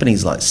so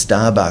companies like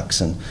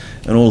Starbucks and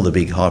all the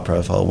big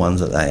high-profile ones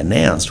that they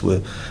announced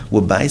were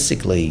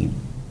basically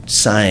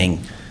saying,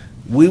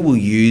 we will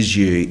use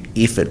you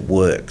if it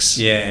works.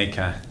 Yeah,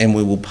 okay. And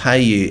we will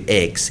pay you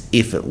X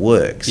if it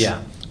works.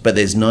 Yeah. But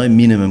there's no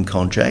minimum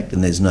contract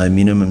and there's no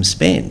minimum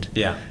spend.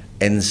 Yeah.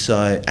 And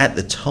so at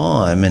the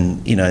time,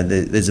 and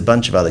there's a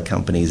bunch of other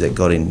companies that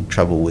got in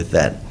trouble with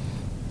that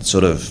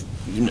sort of,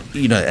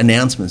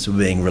 announcements were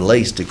being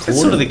released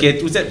accordingly. Sort of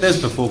that was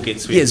before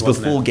GetSwift. Yeah, it's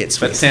wasn't before it? GetSwift.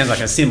 But it sounds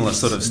like a similar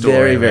sort of story.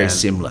 Very, very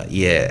similar,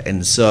 yeah.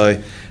 And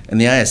so, and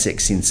the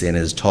ASX since then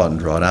has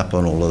tightened right up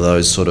on all of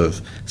those sort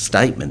of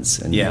statements.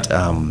 And,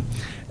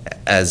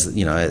 as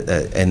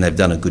and they've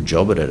done a good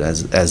job at it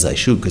as they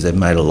should, because they've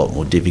made it a lot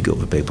more difficult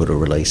for people to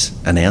release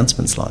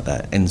announcements like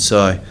that. And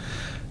so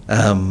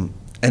I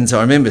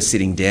remember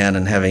sitting down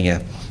and having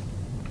a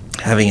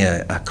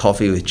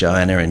coffee with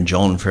Joanna and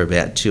John for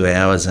about 2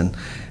 hours, and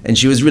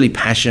she was really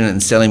passionate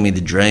and selling me the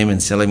dream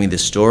and selling me the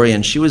story,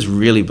 and she was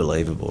really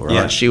believable, right?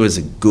 Yeah. She was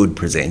a good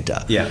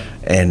presenter. Yeah.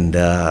 And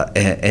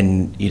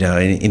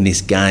in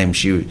this game,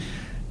 she,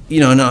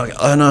 and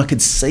I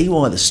could see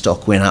why the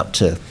stock went up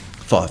to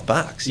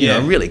 $5. I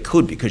really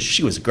could, because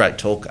she was a great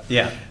talker.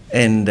 Yeah.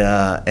 And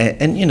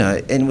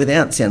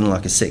without sounding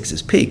like a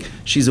sexist pig,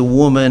 she's a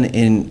woman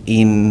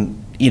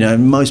in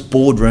most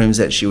boardrooms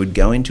that she would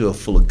go into are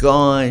full of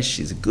guys.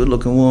 She's a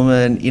good-looking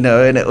woman,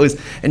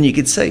 and you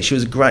could see she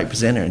was a great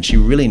presenter, and she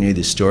really knew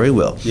this story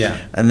well. Yeah.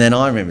 And then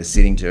I remember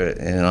sitting to her,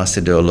 and I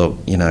said to her, "Look,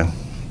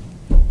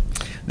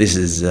 this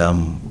is,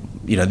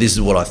 this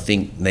is what I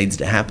think needs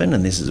to happen,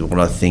 and this is what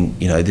I think,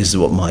 this is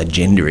what my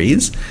agenda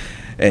is."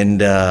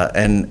 And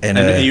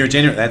your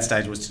agenda at that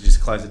stage was to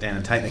just close it down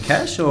and take the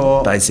cash,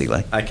 or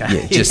basically, okay,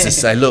 yeah, just to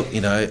say, look,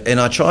 and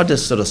I tried to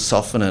sort of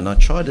soften it, and I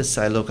tried to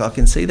say, look, I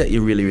can see that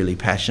you're really, really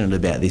passionate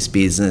about this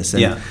business,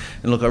 and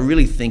look, I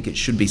really think it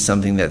should be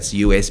something that's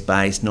US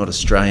based, not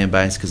Australian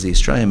based, because the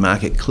Australian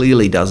market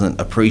clearly doesn't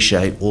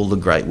appreciate all the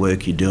great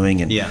work you're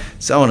doing, and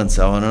so on and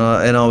so on.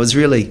 And I was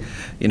really,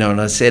 and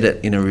I said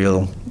it in a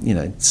real,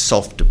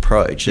 soft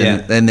approach,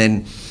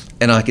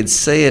 and I could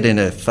see it in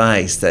her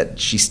face that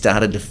she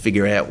started to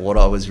figure out what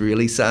I was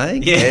really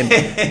saying. Yeah.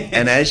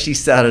 And as she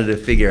started to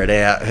figure it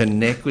out, her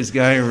neck was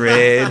going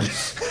red.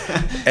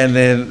 And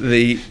then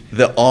the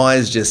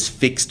eyes just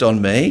fixed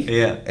on me.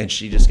 Yeah. And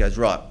she just goes,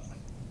 "Right,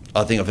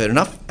 I think I've heard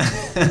enough.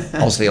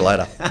 I'll see you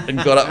later."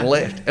 And got up and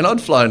left. And I'd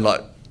flown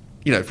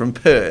from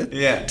Perth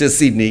to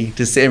Sydney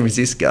to San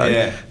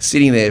Francisco,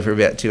 sitting there for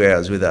about 2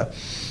 hours with her.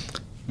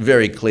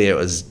 Very clear it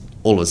was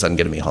all of a sudden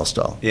going to be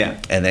hostile. Yeah.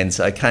 And then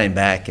so I came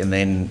back and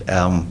then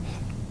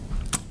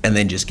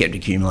just kept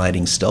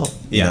accumulating stock.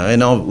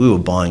 And we were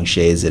buying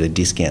shares at a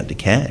discount to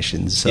cash.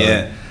 And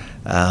so,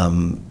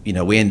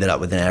 we ended up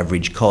with an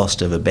average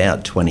cost of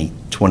about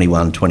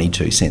 21,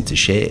 22 cents a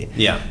share.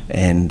 Yeah.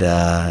 And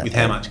with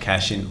how much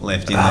cash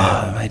left in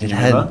there? Mate, it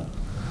had,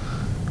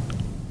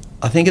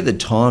 I think at the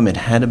time it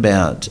had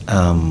about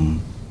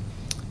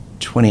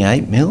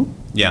 28 mil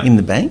in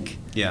the bank.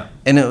 Yeah.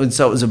 And it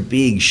was a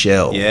big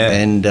shell. Yeah.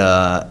 And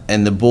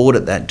the board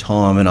at that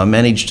time, and I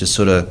managed to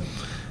sort of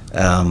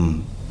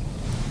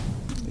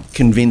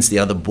convince the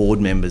other board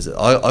members.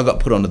 I got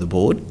put onto the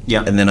board.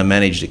 Yeah. And then I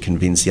managed to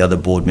convince the other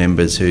board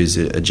members, who's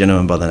a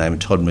gentleman by the name of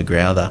Todd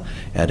McGrowther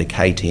out of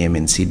KTM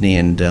in Sydney.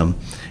 And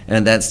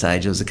at that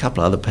stage, there was a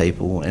couple of other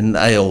people, and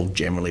they all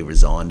generally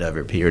resigned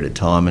over a period of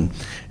time.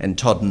 And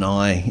Todd and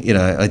I,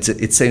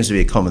 it seems to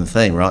be a common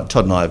theme, right?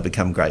 Todd and I have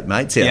become great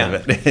mates out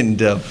of it.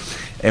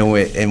 And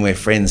we're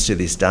friends to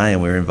this day,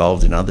 and we're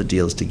involved in other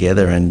deals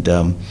together, and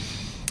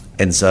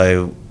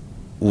so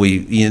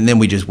then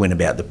we just went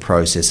about the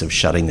process of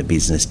shutting the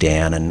business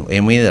down, and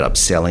we ended up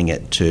selling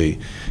it to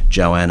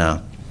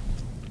Joanna.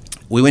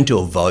 We went to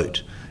a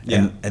vote,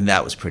 and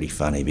that was pretty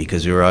funny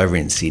because we were over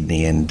in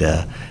Sydney, and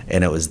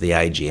it was the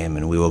AGM,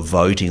 and we were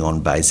voting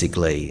on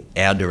basically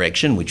our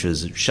direction, which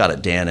was shut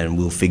it down and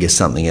we'll figure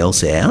something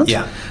else out.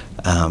 Yeah.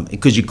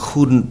 Because you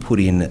couldn't put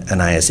in an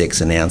ASX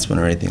announcement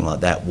or anything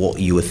like that what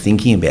you were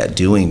thinking about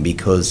doing,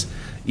 because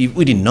we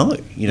didn't know.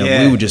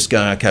 We were just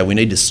going, okay, we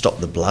need to stop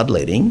the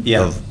bloodletting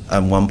of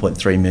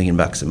 $1.3 million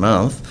a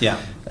month. Yeah.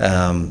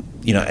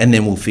 And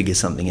then we'll figure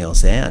something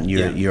else out. And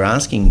you're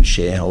asking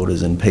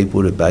shareholders and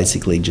people to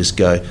basically just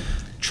go,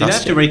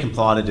 trust you don't have to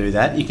recomply to do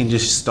that. You can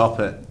just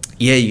stop it.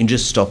 Yeah, you can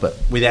just stop it.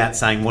 Without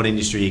saying what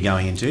industry you're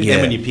going into. Yeah.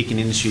 Then when you pick an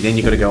industry, then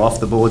you've got to go off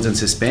the boards and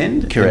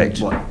suspend. Correct.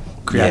 And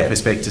create a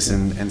prospectus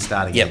and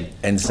start again. Yep,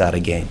 and start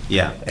again.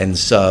 Yeah. And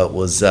so it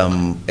was,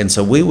 and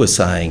so we were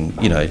saying,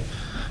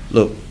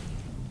 look,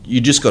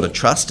 you just got to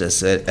trust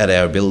us at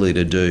our ability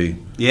to do,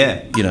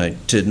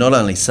 to not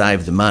only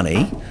save the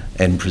money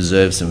and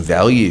preserve some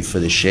value for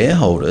the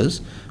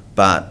shareholders,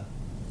 but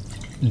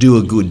do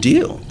a good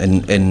deal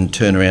and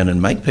turn around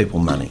and make people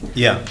money.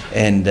 Yeah.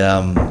 And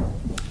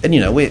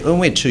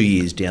we're 2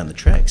 years down the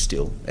track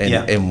still,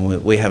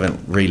 and we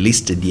haven't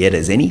relisted yet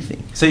as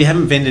anything. So you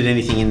haven't vended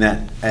anything in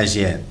that as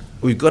yet?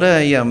 We've got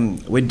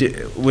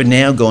we're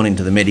now gone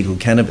into the medical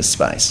cannabis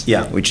space,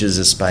 which is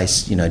a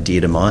space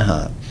dear to my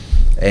heart,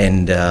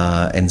 and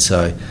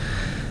so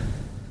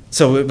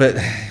but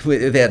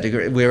without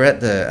degree, we're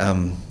at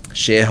the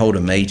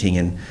shareholder meeting,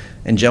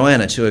 and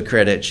Joanna, to her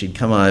credit, she'd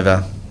come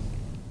over.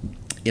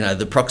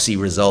 The proxy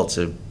results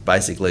are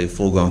basically a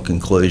foregone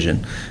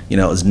conclusion. It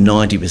was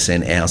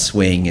 90% our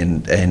swing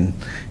and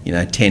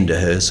 10 to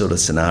her sort of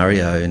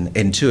scenario.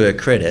 And to her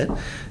credit,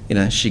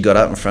 she got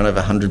up in front of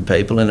 100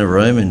 people in a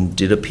room and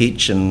did a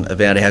pitch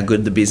about how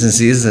good the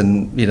business is,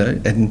 and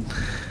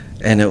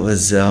it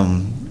was,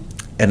 and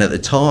at the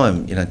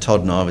time,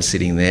 Todd and I were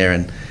sitting there,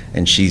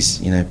 and she's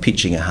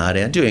pitching her heart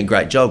out, doing a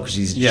great job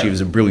because she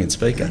was a brilliant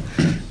speaker.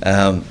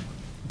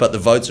 But the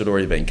votes had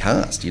already been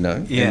cast, and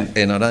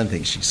I don't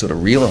think she sort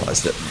of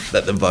realised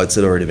that the votes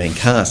had already been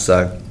cast.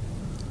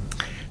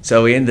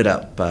 So we ended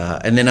up,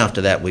 and then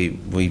after that we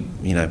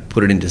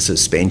put it into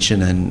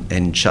suspension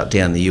and shut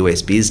down the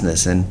US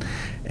business, and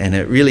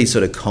it really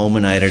sort of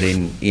culminated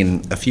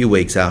in a few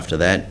weeks after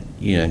that.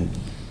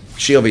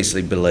 She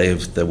obviously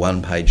believed the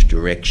one-page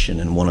direction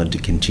and wanted to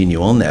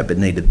continue on that, but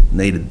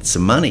needed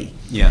some money.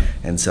 Yeah.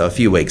 And so a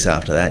few weeks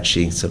after that,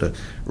 she sort of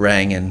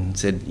rang and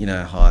said,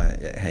 "Hi,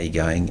 how you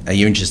going? Are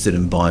you interested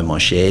in buying my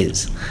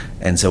shares?"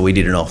 And so we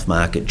did an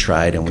off-market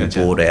trade, and we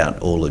bought out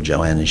all of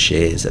Joanna's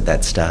shares at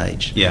that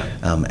stage. Yeah.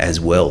 As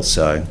well.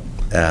 So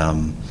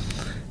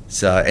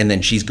So, and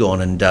then she's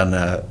gone and done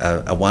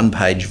a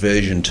one-page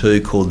version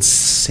 2 called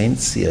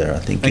Sensia, I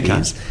think it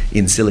is,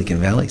 in Silicon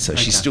Valley. So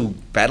she's still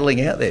battling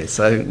out there.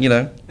 So, you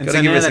know, And got so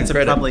to give now her some that's a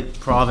credit.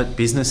 public-private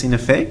business in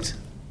effect?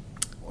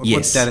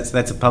 Yes.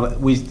 That's a public.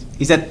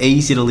 Is that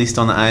easy to list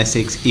on the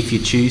ASX if you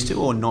choose to,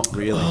 or not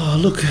really? Oh,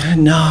 look,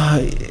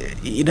 no,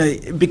 you know,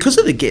 because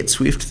of the Get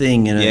Swift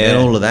thing and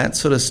all of that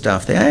sort of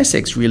stuff, the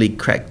ASX really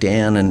cracked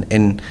down,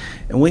 and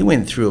we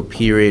went through a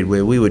period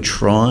where we were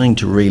trying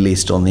to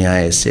relist on the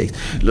ASX.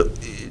 Look,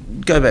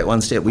 go back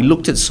one step. We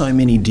looked at so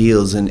many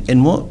deals,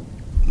 and what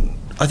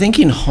I think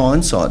in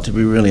hindsight, to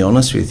be really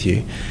honest with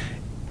you,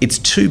 it's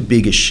too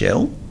big a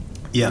shell.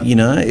 Yeah. You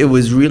know, it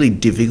was really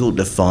difficult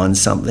to find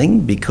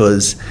something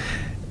because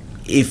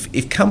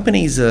if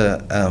companies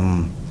are,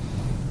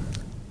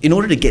 in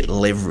order to get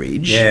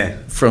leverage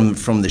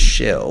from the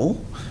shell,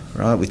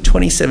 right, with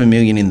 27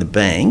 million in the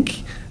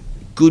bank,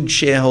 good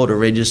shareholder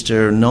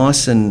register,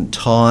 nice and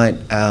tight,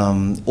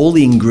 all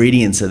the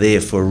ingredients are there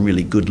for a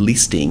really good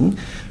listing,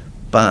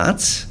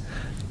 but,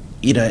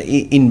 you know,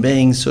 in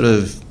being sort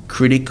of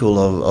critical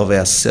of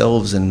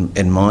ourselves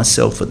and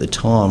myself at the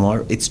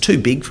time, it's too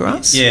big for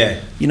us.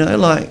 Yeah. You know,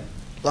 like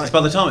by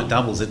the time it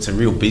doubles, it's a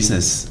real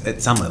business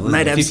at some level.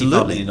 Mate,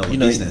 absolutely. $55 million You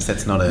know, business.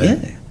 That's not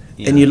a...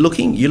 Yeah. And you're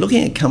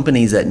looking at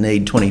companies that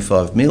need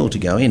 25 mil to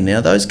go in.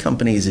 Now, those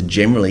companies are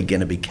generally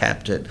going to be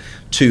capped at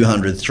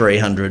 200,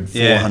 300,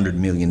 400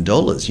 million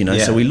dollars, you know.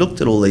 So we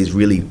looked at all these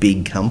really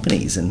big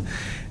companies and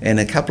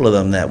a couple of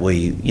them that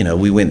we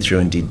went through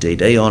and did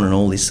DD on and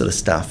all this sort of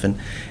stuff.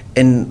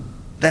 And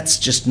that's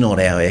just not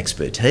our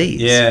expertise.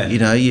 Yeah. You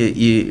know,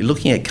 you're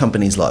looking at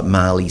companies like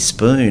Marley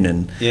Spoon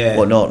and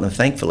whatnot, and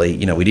thankfully,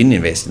 you know, we didn't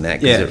invest in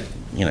that because it,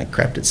 you know,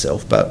 crapped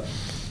itself. But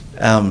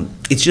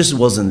it just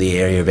wasn't the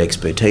area of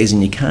expertise,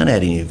 and you can't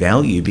add any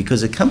value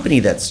because a company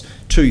that's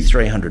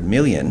 200-300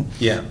 million,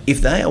 if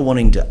they are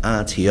wanting to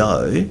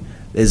RTO,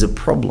 there's a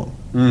problem,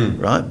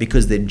 right?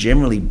 Because they're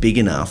generally big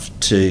enough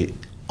to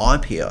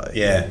IPO.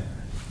 Yeah.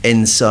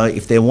 And so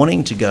if they're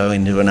wanting to go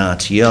into an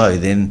RTO,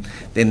 then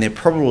they're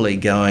probably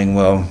going,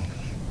 well,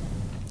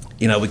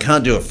 you know, we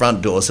can't do a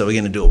front door, so we're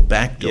going to do a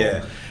back door.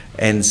 Yeah.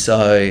 And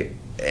so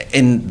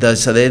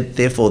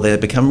therefore they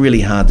become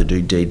really hard to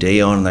do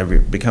DD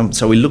on.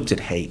 So we looked at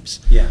heaps.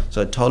 Yeah.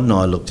 So Todd and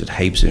I looked at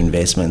heaps of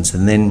investments,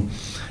 and then,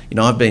 you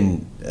know, I've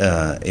been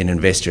an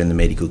investor in the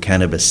medical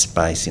cannabis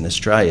space in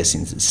Australia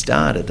since it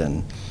started,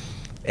 and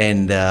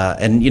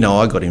you know,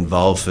 I got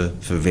involved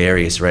for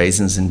various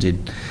reasons and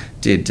did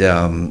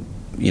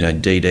you know,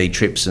 DD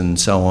trips and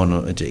so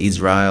on to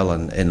Israel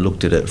and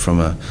looked at it from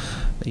an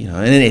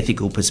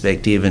ethical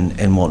perspective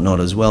and whatnot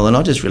as well. And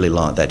I just really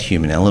like that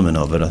human element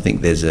of it. I think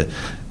there's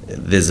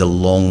a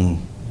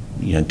long,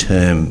 you know,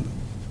 term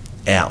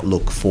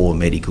outlook for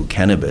medical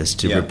cannabis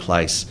to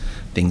replace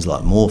things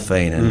like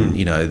morphine, and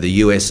you know, the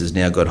US has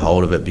now got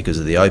hold of it because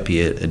of the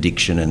opiate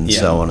addiction and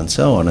so on and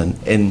so on,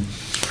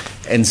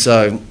 and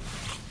so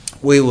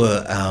we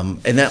were,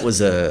 and that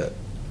was a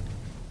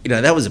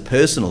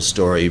personal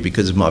story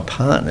because of my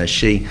partner.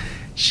 She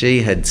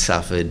had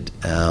suffered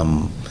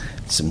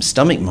some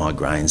stomach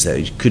migraines that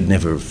you could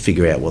never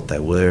figure out what they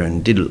were,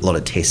 and did a lot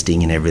of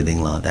testing and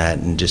everything like that,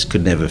 and just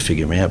could never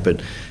figure them out.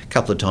 But a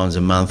couple of times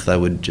a month they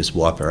would just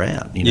wipe her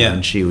out, you know,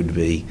 and she would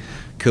be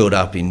curled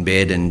up in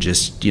bed and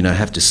just, you know,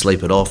 have to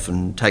sleep it off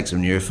and take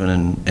some Nurofen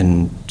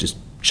and just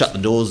shut the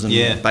doors and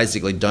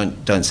basically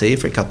don't see her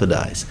for a couple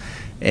of days.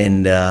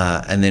 And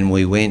then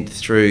we went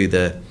through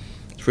the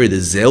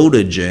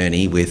Zelda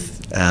journey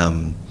with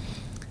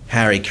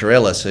Harry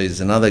Corellis,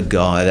 who's another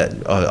guy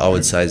that I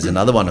would say is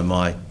another one of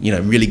my, you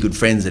know, really good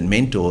friends and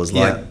mentors,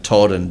 like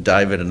Todd and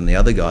David and the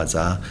other guys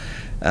are.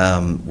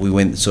 We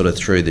went sort of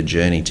through the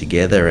journey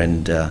together,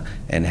 and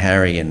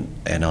Harry and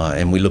I,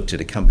 and we looked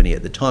at a company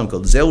at the time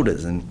called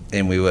Zeldas,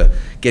 and we were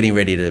getting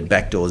ready to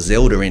backdoor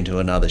Zelda into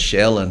another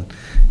shell, and,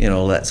 you know,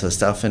 all that sort of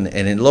stuff. And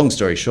in long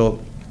story short,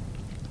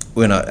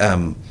 when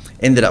I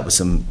ended up with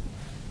some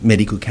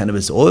medical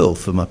cannabis oil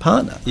for my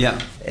partner. Yeah.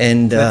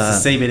 And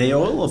that's the CBD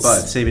oil or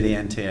both? CBD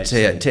and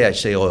THC?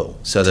 THC oil.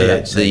 So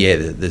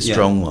the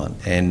strong one.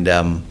 And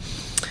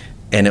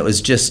it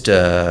was just you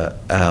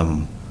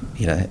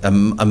know,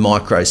 a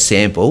micro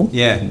sample.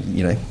 Yeah.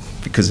 You know,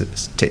 because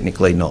it's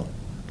technically not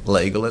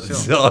legal at the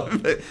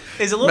time.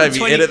 There's a lot of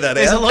 20,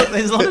 there's a lot of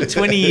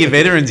 20-year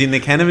veterans in the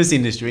cannabis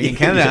industry in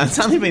Canada. It's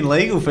only been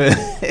legal for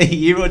a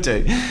year or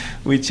two,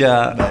 which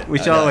I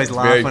always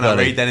laugh when I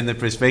read that in the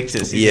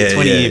prospectus. It's a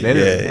 20-year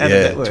veteran. How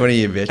did that work?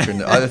 20-year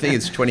veteran. I think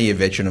it's 20-year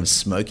veteran of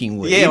smoking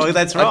weed. Yeah, well,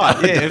 that's right.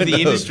 Of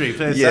the industry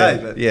per se.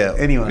 But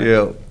anyway.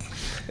 Yeah.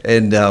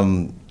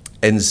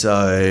 And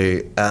so,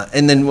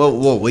 and then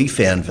what we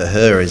found for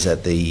her is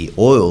that the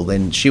oil,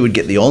 then she would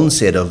get the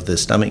onset of the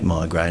stomach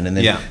migraine, and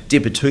then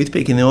dip a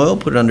toothpick in the oil,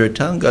 put it under her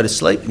tongue, go to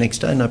sleep, next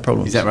day, no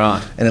problem. Is that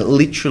right? And it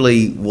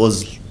literally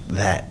was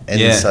that.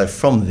 And so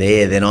from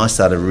there, then I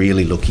started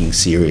really looking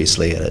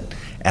seriously at it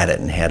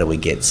and how do we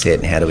get set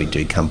and how do we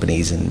do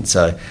companies. And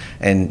so,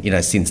 and, you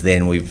know, since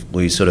then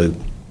we've sort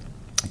of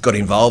got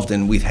involved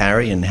with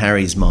Harry, and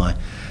Harry's my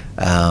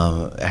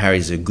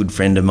Harry's a good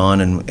friend of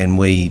mine, and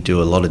we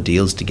do a lot of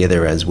deals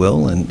together as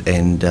well.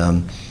 And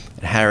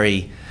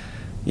Harry,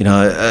 you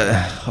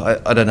know,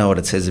 I don't know what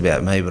it says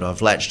about me, but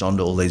I've latched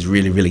onto all these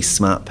really, really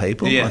smart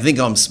people. Yeah. I think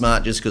I'm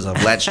smart just because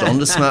I've latched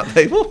onto smart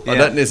people. Yeah. I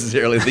don't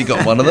necessarily think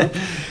I'm one of them.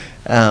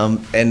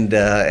 And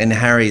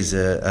Harry's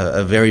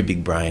a very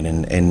big brain,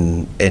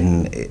 and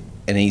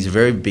he's a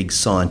very big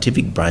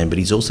scientific brain, but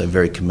he's also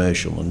very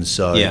commercial. And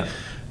so,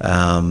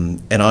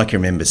 and I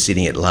can remember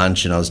sitting at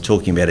lunch and I was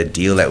talking about a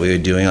deal that we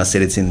were doing. I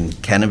said it's in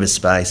cannabis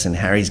space, and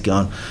Harry's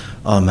gone,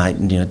 "Oh mate,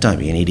 you know, don't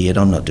be an idiot.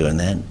 I'm not doing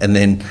that." And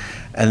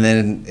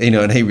then you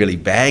know, and he really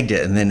bagged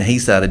it. And then he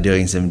started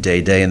doing some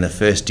DD, and the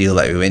first deal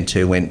that we went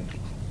to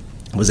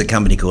was a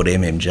company called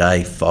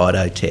MMJ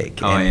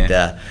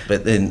Phytotech.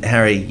 But then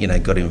Harry, you know,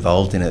 got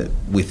involved in it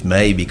with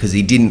me because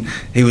he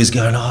was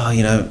going, "Oh,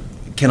 you know,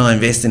 can I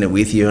invest in it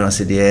with you?" And I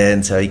said, "Yeah."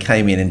 And so he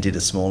came in and did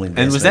a small investment.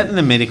 And was that in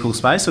the medical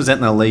space, or was that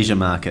in the leisure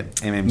market,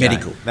 MMJ?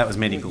 Medical. That was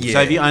medical. Yeah. So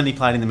have you only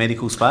played in the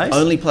medical space?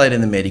 Only played in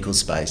the medical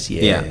space,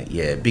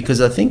 yeah. Because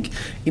I think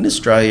in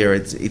Australia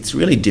it's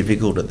really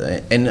difficult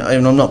and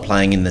I'm not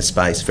playing in the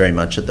space very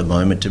much at the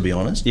moment, to be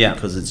honest. Yeah.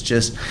 Because it's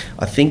just,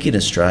 I think in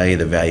Australia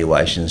the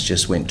valuations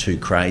just went too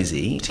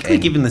crazy.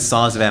 Particularly given the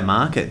size of our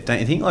market, don't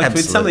you think? Like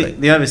with some Absolutely.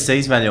 of the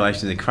overseas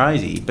valuations are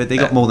crazy, but they've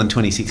got more than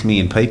 26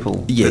 million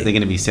people that they're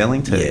going to be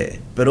selling to. Yeah,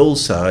 but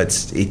also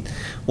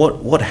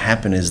what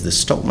happened is the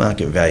stock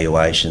market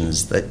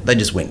valuations, they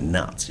just went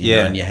nuts. You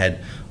know, and you had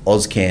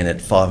Ozcan at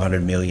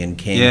 500 million,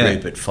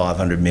 Group at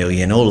 500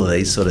 million, all of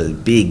these sort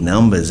of big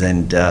numbers,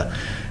 and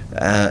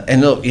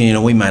look, you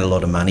know, we made a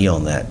lot of money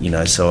on that, you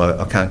know, so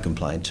I can't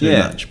complain too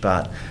much.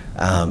 But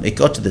it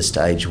got to the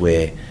stage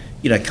where,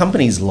 you know,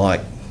 companies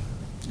like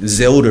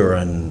Zelda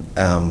and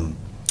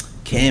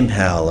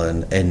Campbell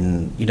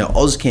and you know,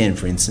 Ozcan,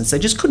 for instance, they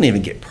just couldn't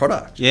even get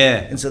product. Yeah.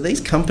 And so these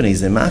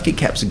companies, their market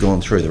caps had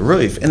gone through the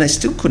roof, and they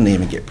still couldn't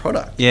even get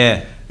product.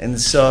 Yeah. And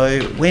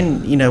so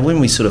when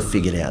we sort of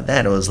figured out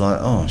that, I was like,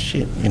 oh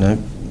shit, you know,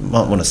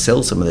 might want to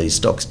sell some of these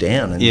stocks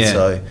down. And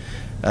so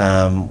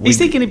is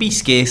there going to be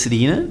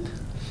scarsity in it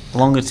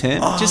longer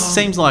term? It just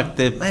seems like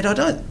mate,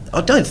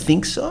 I don't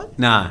think so.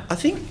 No. I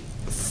think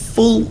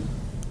full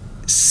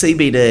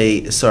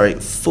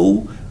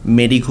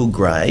medical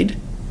grade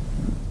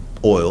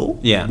oil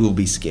will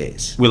be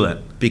scarce. Will it?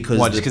 Because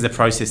why? Just because the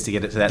process to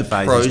get it to that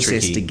phase is tricky? The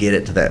process to get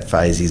it to that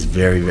phase is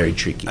very, very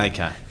tricky.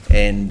 Okay.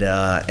 And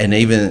a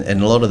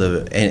lot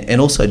of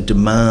and also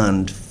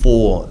demand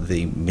for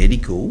the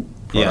medical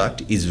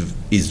product is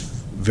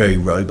very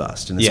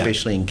robust, and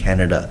especially in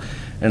Canada.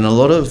 And a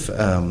lot of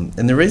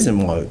and the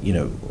reason why, you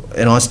know,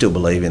 and I still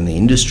believe in the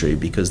industry,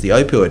 because the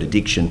opioid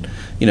addiction,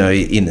 you know,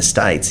 in the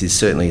States is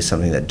certainly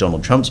something that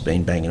Donald Trump's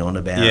been banging on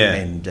about,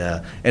 and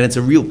it's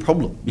a real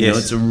problem. You know,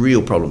 it's a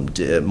real problem.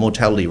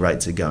 Mortality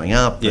rates are going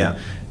up,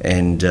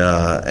 and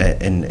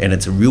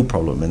it's a real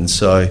problem. And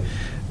so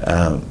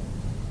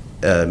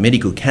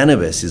medical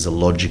cannabis is a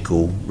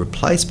logical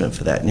replacement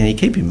for that. Now you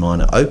keep in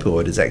mind that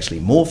opioid is actually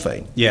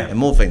morphine, and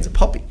morphine's a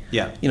poppy.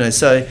 You know,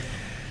 so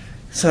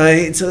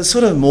it's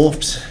sort of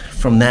morphed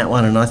from that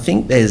one, and I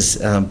think there's,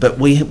 but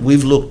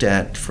we've looked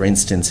at, for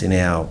instance, in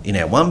our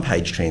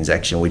one-page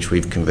transaction, which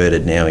we've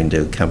converted now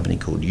into a company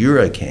called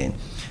Eurocan.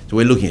 So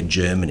we're looking at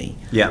Germany.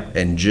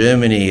 And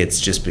Germany,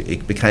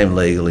 it became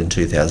legal in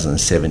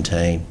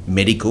 2017,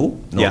 medical,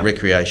 not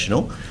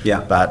recreational.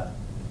 But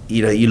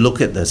you know, you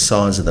look at the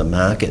size of the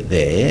market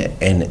there,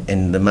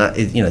 and the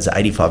market, you know, it's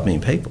 85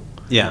 million people.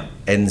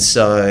 And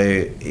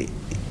so,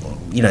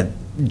 you know,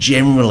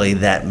 generally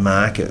that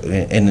market,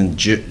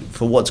 and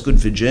for what's good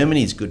for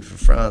Germany is good for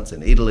France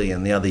and Italy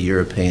and the other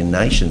European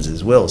nations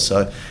as well.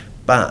 So,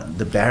 but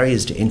the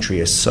barriers to entry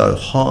are so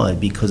high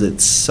because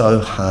it's so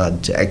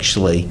hard to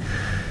actually,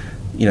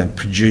 you know,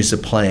 produce a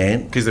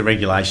plant, because the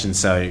regulation's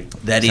so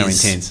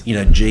intense. You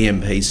know,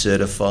 GMP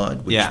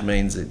certified, which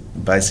means it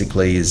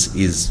basically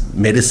is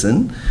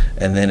medicine,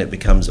 and then it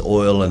becomes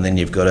oil, and then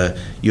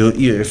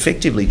you're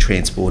effectively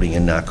transporting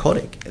a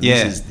narcotic. And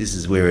this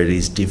is where it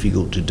is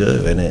difficult to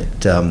do, and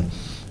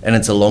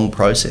it's a long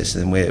process,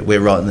 and we're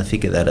right in the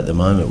thick of that at the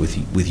moment with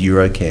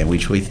Eurocan,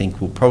 which we think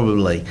will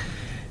probably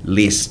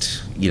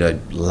list, you know,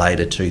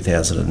 later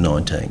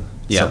 2019,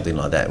 something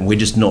like that, and we're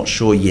just not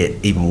sure yet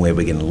even where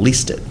we're going to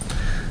list it.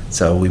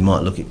 So we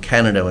might look at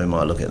Canada, we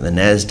might look at the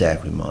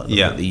NASDAQ, we might look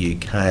at the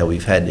UK.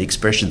 We've had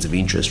expressions of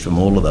interest from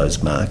all of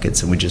those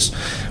markets, and we're just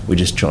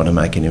trying to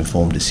make an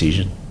informed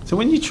decision. So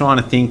when you're trying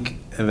to think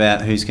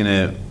about who's going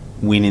to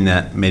win in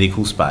that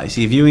medical space,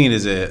 are you viewing it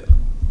as a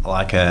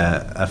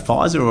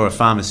Pfizer or a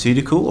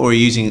pharmaceutical, or are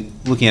you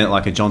looking at it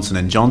like a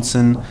Johnson &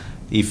 Johnson? Do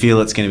you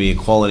feel it's going to be a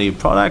quality of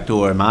product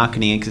or a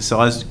marketing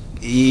exercise?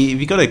 Have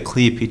you got a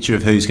clear picture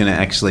of who's going to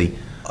actually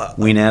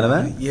win out of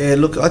that? Yeah,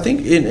 look, I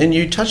think, and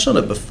you touched on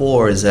it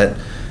before, is that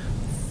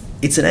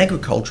It's an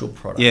agricultural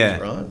product, Yeah.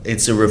 right?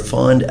 It's a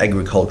refined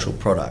agricultural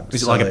product.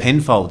 Is it like a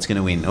Penfold's going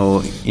to win?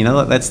 Or,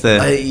 like that's the...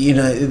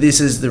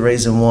 This is the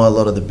reason why a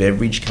lot of the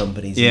beverage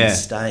companies in the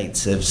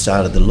States have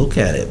started to look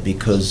at it,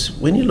 because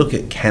when you look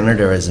at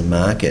Canada as a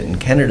market, and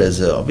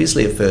Canada's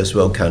obviously a first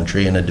world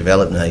country and a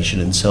developed nation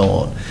and so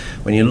on,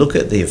 when you look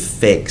at the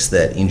effects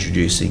that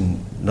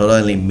introducing not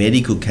only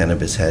medical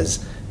cannabis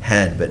has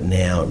had, but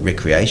now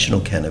recreational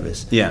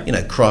cannabis,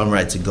 crime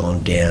rates have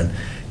gone down,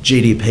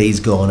 GDP's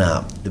gone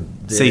up, the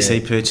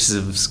CC purchases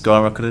have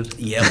skyrocketed.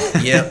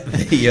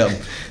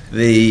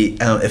 The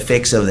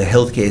effects of the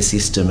healthcare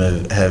system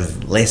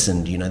have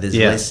lessened. There's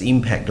less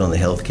impact on the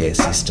healthcare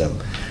system.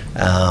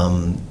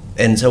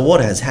 And so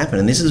what has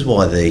happened, and this is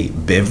why the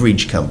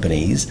beverage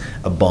companies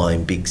are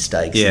buying big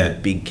stakes in the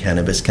big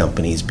cannabis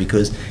companies,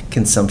 because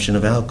consumption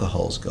of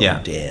alcohol's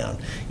gone down.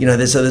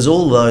 There's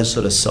all those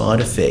sort of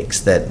side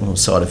effects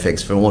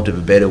for want of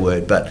a better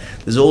word, but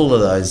there's all of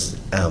those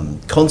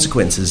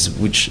consequences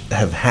which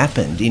have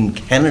happened in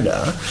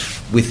Canada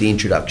with the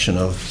introduction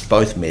of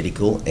both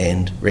medical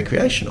and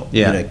recreational.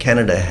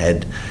 Canada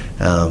had,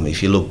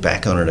 if you look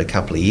back on it a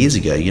couple of years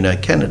ago,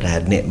 Canada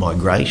had net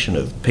migration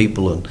of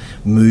people and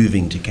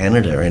moving to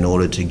Canada in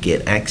order to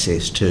get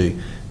access to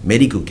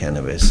medical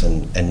cannabis,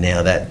 and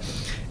now that,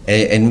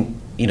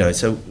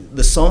 so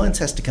the science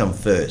has to come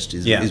first,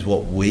 is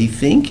what we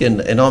think,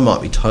 and I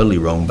might be totally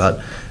wrong,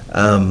 but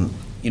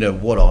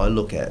what I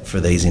look at for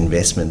these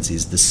investments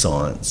is the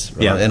science,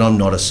 right? And I'm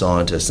not a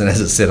scientist, and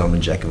as I said, I'm a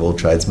jack of all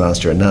trades,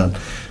 master of none,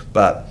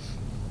 but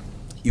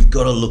you've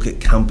got to look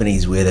at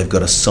companies where they've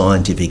got a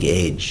scientific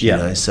edge,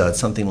 so it's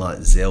something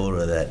like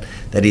Zelda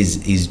that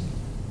is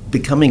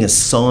becoming a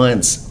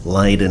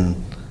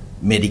science-laden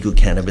medical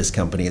cannabis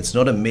company. It's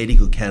not a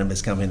medical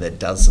cannabis company that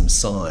does some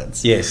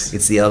science. Yes.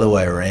 It's the other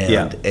way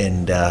around.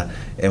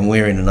 And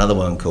we're in another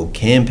one called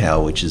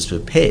CanPower, which is for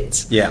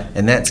pets.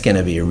 And that's going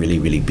to be a really,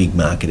 really big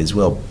market as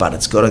well. But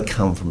it's got to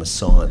come from a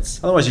science.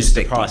 Otherwise, you're just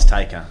a price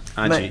taker,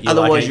 aren't you?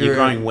 Otherwise, you're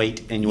growing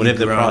wheat, and whatever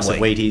the price of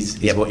wheat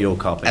is what you're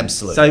copying.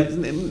 Absolutely.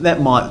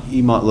 So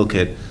you might look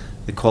at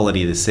the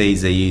quality of the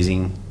seeds they're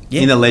using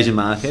in the leisure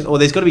market, or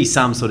there's got to be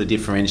some sort of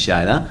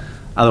differentiator.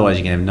 Otherwise,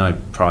 you're going to have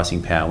no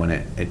pricing power when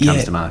it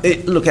comes to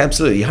market. Look,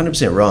 absolutely, you're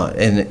 100% right,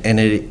 and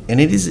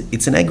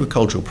it's an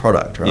agricultural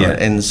product, right?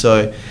 And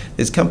so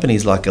there's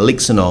companies like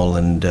Elixinol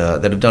and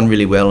that have done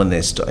really well in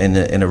their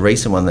and a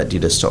recent one that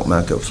did a stock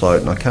market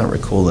float, and I can't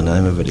recall the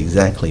name of it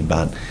exactly,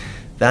 but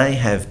they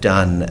have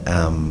done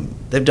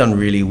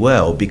really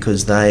well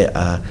because they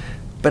are.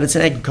 But it's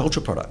an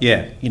agricultural product,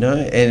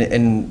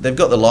 and they've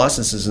got the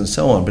licenses and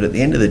so on. But at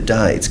the end of the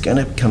day, it's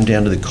going to come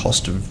down to the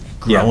cost of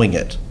growing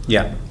it.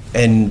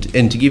 And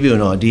to give you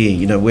an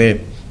idea, where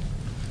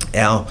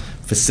our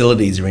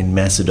facilities are in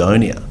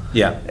Macedonia.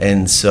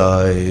 And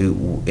so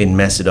in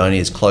Macedonia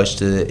is close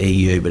to the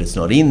EU, but it's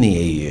not in the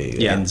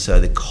EU. And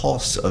so the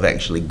costs of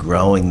actually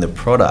growing the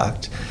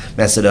product,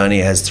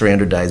 Macedonia has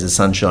 300 days of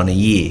sunshine a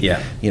year.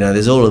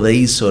 There's all of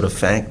these sort of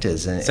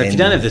factors. So if you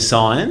don't have the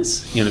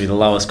science, you're going to be the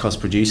lowest cost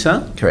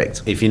producer.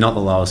 Correct. If you're not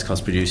the lowest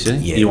cost producer,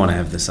 you want to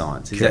have the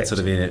science. Is that sort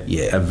of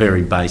a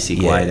very basic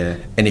way to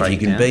And if you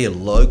can be a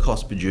low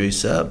cost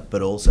producer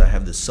but also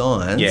have the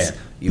science,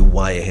 you're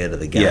way ahead of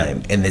the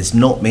game. And there's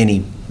not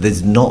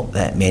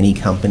that many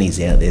companies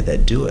out there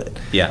that do it.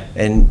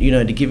 And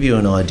to give you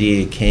an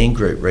idea, Can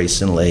Group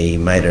recently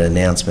made an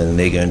announcement, and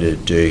they're going to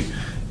do,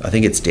 I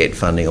think it's debt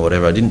funding or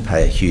whatever. I didn't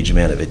pay a huge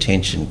amount of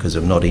attention because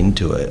I'm not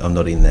into it. I'm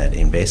not in that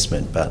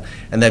investment,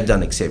 and they've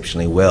done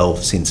exceptionally well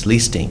since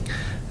listing.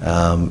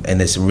 And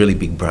there's some really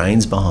big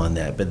brains behind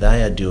that. But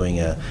they are doing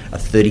a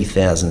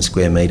 30,000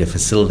 square metre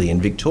facility in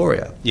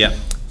Victoria.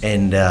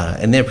 And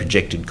their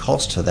projected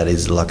cost for that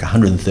is like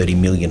 130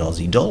 million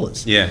Aussie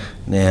dollars.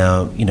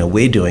 Now,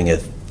 we're doing a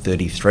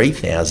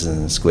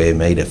 33,000 square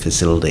metre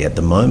facility at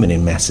the moment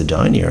in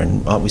Macedonia,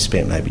 and we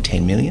spent maybe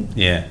 10 million.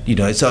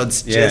 So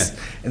it's just,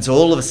 and so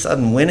all of a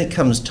sudden when it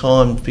comes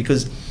time,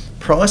 because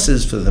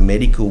prices for the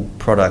medical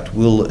product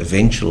will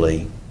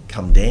eventually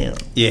come down.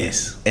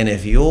 And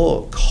if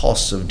your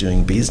costs of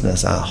doing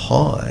business are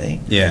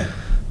high, you're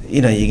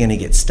going to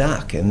get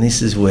stuck. And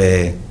this is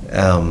where,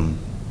 and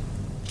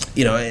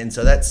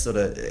so that's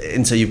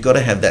and so you've got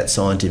to have that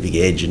scientific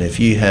edge. And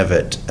if you have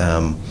it,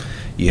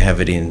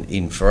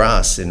 in for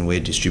us, and we're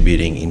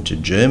distributing into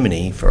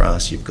Germany. For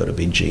us, you've got to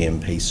be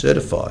GMP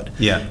certified.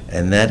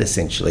 And that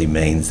essentially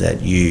means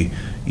that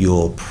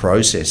your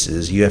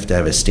processes, you have to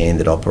have a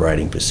standard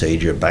operating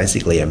procedure,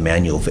 basically a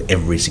manual for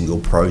every single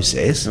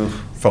process,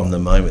 from the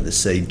moment the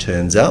seed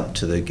turns up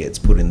to gets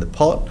put in the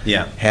pot,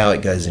 how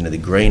it goes into the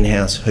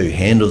greenhouse, who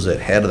handles it,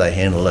 how do they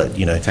handle it,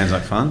 Sounds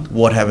like fun.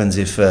 What happens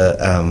if,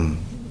 and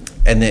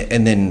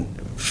then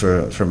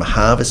from a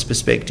harvest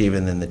perspective,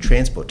 and then the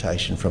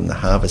transportation from the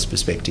harvest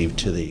perspective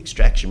to the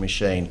extraction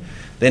machine,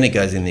 then it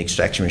goes in the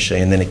extraction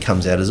machine, and then it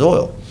comes out as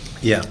oil.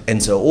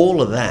 And so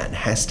all of that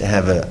has to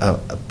have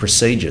a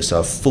procedure, so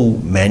a full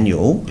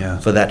manual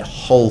for that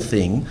whole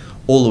thing,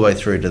 all the way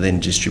through to then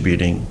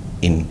distributing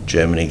in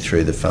Germany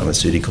through the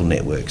pharmaceutical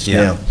networks.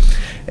 Now,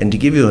 and to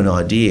give you an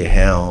idea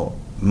how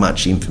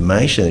much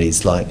information.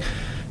 It's like,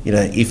 you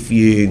know, if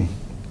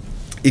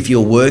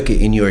your worker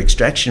in your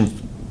extraction,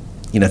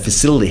 you know,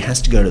 facility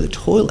has to go to the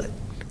toilet,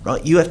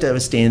 right? You have to have a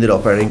standard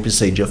operating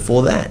procedure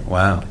for that.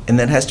 Wow. And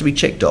that has to be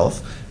checked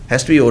off,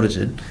 has to be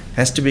audited,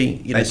 has to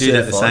be, you know, They do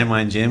that the same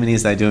way in Germany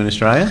as they do in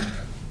Australia?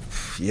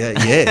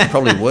 Yeah,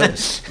 probably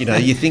worse. You know,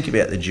 you think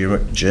about the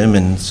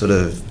German sort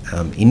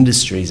of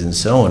industries and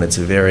so on. It's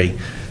a very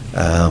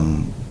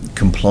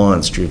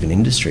compliance-driven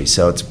industry,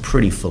 so it's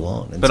pretty full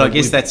on. And but so I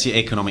guess that's your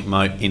economic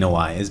moat in a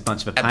way. As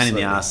much of a pain in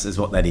the ass as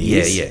what that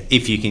is. Yeah.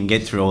 If you can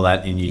get through all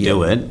that and you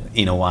do it,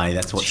 in a way,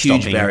 that's what's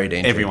huge stopping barrier to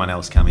entry. everyone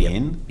else coming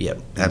in. Yep,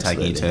 and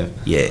absolutely. taking you to.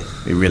 Yeah,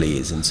 it really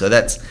is. And so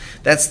that's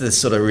the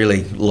sort of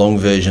really long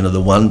version of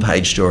the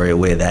one-page story of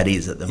where that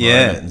is at the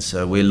moment. And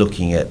so we're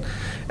looking at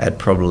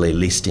probably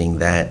listing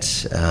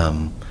that.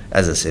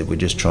 As I said, we're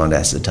just trying to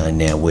ascertain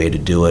now where to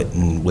do it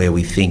and where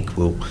we think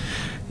we'll.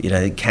 You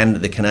know,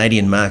 the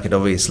Canadian market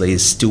obviously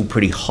is still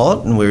pretty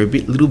hot, and we're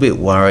little bit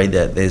worried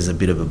that there's a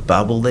bit of a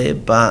bubble there.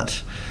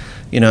 But,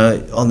 you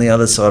know, on the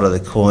other side of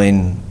the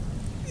coin,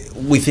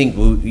 we think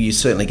you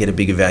certainly get a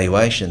bigger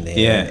valuation there.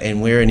 Yeah.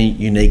 And we're in a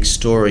unique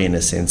story in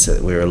a sense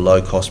that we're a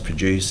low-cost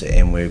producer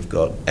and we've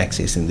got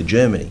access into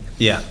Germany.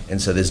 Yeah.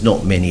 And so there's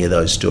not many of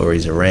those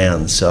stories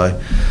around. So,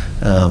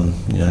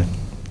 you know,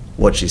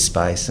 watch this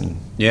space, and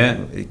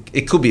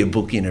it could be a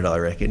book in it, I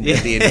reckon,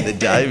 at the end of the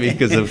day,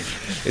 because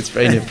it's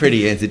been a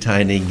pretty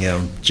entertaining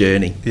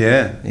journey.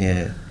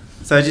 Yeah.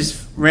 So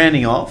just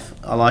rounding off,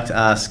 I like to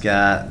ask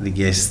the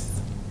guests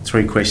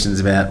 3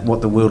 questions about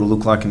what the world will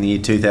look like in the year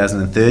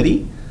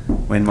 2030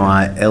 when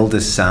my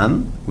eldest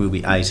son will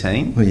be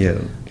 18.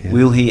 Yeah.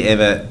 Will he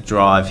ever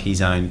drive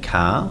his own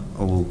car,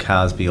 or will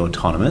cars be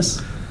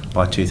autonomous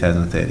by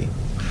 2030?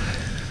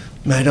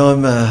 Mate,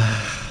 I'm a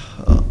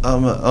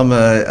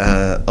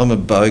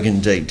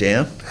bogan deep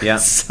down. Yeah.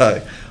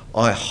 So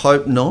I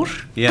hope not.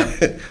 Yeah.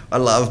 I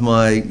love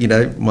my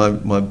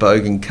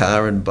bogan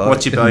car and boat.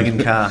 What's your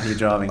bogan car you're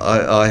driving?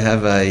 I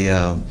have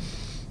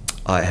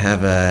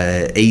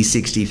a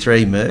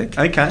E63 Merc.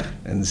 Okay.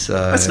 And so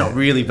that's not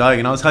really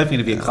bogan. I was hoping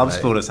to be a club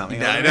sport or something.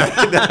 No.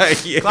 Yeah.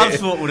 Club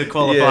sport would have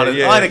qualified.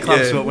 I had a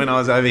club sport when I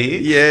was over here.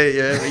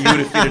 Yeah. You would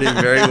have fitted in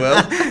very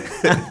well.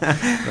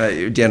 Right,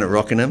 you're down at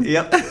Rockingham.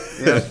 Yep.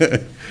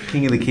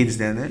 King of the kids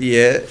down there.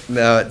 Yeah,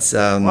 no, it's.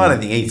 I don't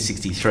think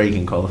E63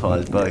 can qualify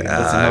as bogan.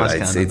 That's a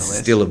nice car. It's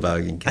still a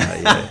bogan car.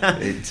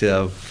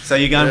 Yeah. So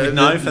you're going with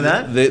no for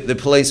that? The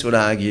police would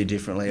argue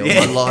differently.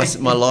 Yeah.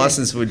 My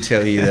license would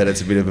tell you that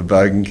it's a bit of a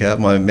bogan car.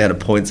 My amount of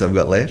points I've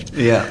got left.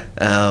 Yeah.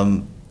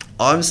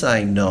 I'm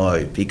saying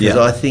no because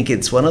I think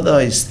it's one of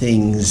those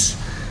things.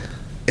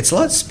 It's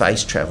like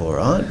space travel,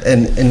 right?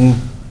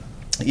 And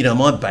you know,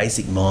 my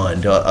basic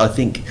mind, I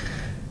think.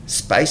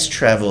 Space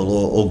travel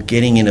or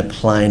getting in a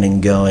plane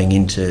and going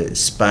into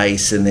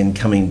space and then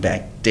coming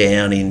back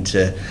down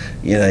into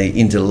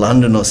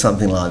London or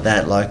something like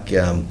that, like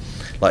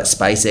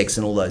SpaceX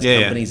and all those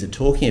companies are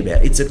talking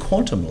about. It's a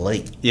quantum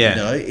leap. Yeah. You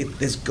know,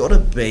 there's got to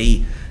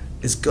be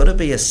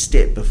a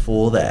step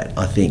before that,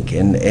 I think,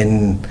 and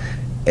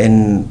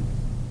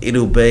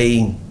it'll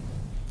be.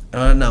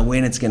 I don't know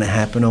when it's going to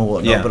happen or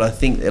whatnot, but I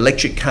think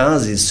electric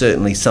cars is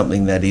certainly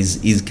something that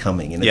is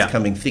coming, and it's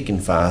coming thick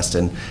and fast,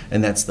 and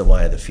that's the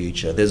way of the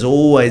future. There's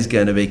always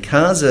going to be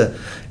cars.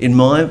 In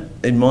my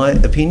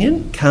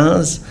opinion,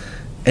 cars,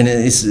 and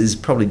this is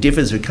probably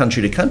differs from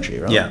country to country,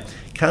 right? Yeah.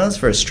 Cars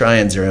for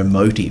Australians are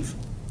emotive.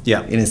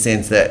 Yeah. In a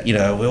sense that, you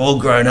know, we're all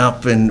grown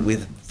up and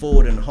with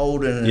Ford and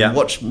Holden and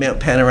watch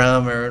Mount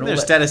Panorama and all that. They're a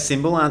status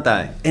symbol, aren't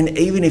they? And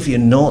even if you're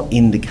not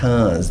into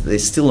cars, they're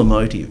still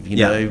emotive. You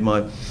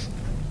know,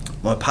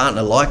 my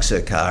partner likes her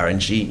car,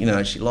 and she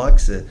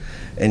likes it,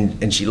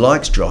 and she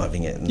likes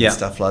driving it and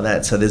stuff like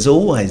that. So there's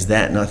always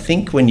that, and I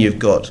think when you've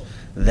got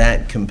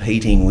that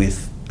competing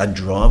with a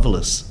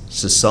driverless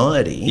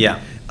society, I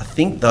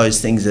think those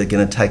things are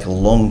going to take a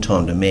long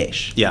time to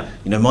mesh. Yeah.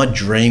 You know, my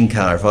dream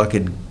car, if I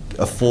could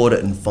afford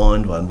it and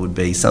find one, would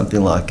be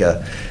something like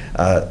a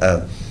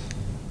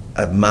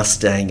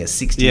Mustang, a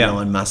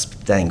 69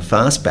 Mustang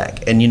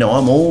Fastback. And, you know,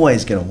 I'm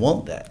always going to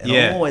want that. And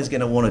I'm always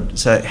going to want to...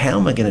 So how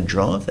am I going to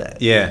drive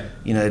that? Yeah.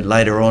 You know,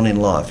 later on in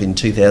life, in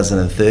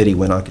 2030,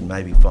 when I can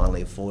maybe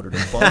finally afford it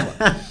and find one.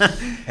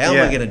 How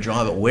am I going to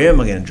drive it? Where am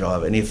I going to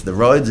drive it? And if the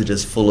roads are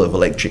just full of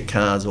electric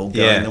cars all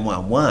going the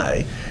one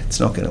way, it's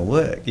not going to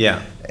work.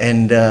 Yeah.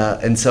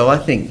 And so I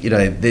think, you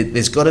know,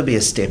 there's got to be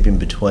a step in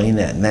between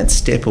that. And that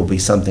step will be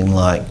something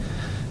like...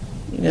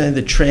 You know,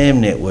 the tram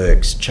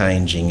network's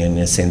changing in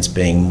a sense,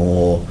 being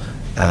more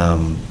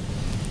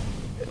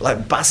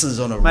like buses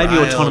on a rail. Maybe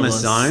autonomous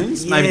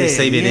zones. Maybe the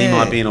CBD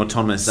might be an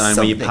autonomous zone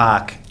where you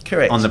park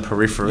on the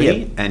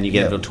periphery and you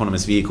get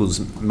autonomous vehicles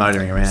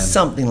motoring around.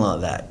 Something like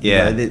that.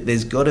 Yeah. You know,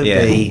 there's got to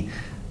be.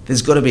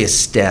 There's got to be a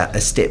step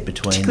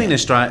between. Particularly in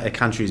Australia, a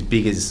country as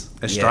big as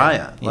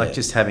Australia, like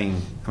just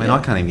having. I mean,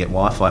 I can't even get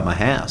Wi-Fi at my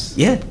house.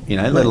 Yeah. You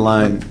know, let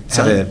alone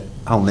have a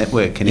whole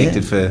network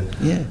connected for...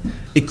 Yeah.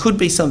 It could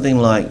be something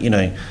like,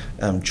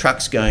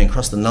 trucks going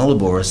across the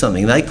Nullarbor or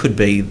something. They could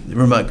be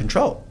remote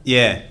control.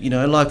 Yeah.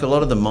 Like a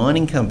lot of the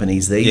mining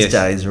companies these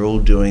days are all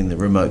doing the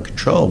remote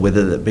control,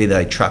 whether that be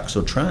they trucks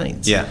or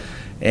trains. Yeah.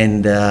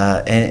 And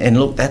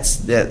look,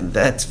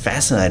 that's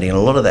fascinating. And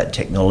a lot of that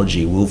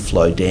technology will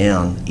flow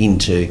down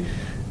into,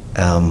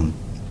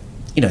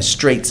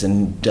 streets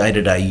and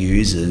day-to-day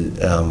users,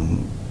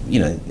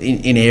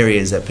 in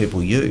areas that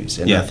people use.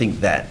 And I think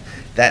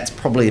that's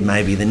probably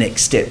maybe the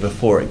next step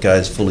before it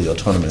goes fully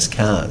autonomous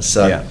cars.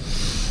 So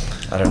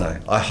I don't know.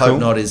 I hope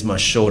not is my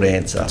short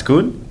answer. That's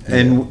good. Yeah.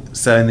 And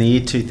so in the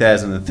year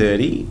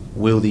 2030,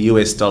 will the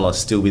US dollar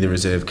still be the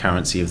reserve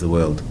currency of the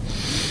world?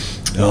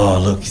 Oh,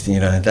 look,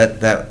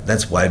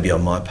 that's way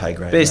beyond my pay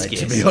grade, Best mate, guess.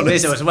 to be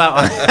honest. Best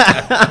well.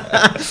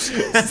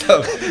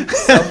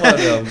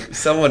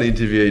 Someone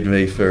interviewed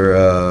me for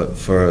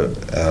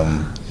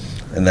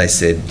and they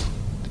said,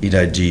 do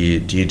you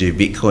do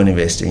Bitcoin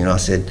investing? And I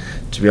said,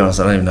 to be honest,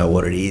 I don't even know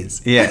what it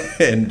is. Yeah.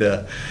 And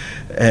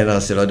I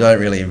said, I don't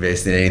really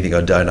invest in anything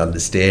I don't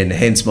understand.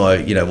 Hence my,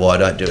 why I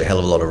don't do a hell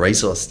of a lot of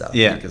resource stuff.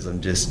 Yeah. Because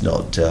I'm just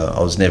not.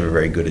 I was never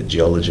very good at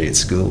geology at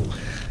school,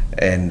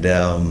 and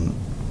I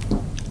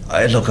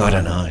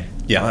don't know.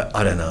 Yeah.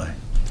 I don't know.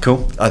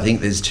 Cool. I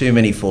think there's too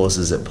many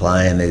forces at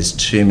play, and there's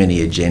too many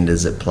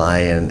agendas at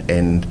play,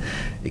 and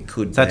it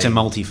could such be a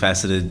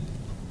multifaceted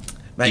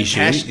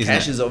issue.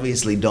 Cash is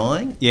obviously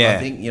dying. Yeah. I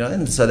think,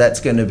 and so that's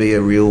going to be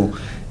a real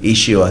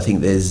issue. I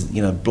think there's,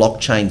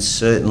 blockchain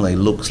certainly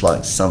looks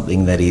like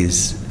something that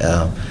is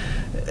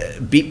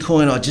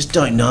Bitcoin. I just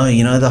don't know.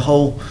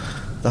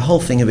 The whole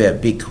thing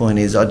about Bitcoin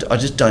is I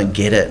just don't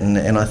get it,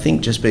 and I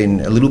think just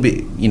being a little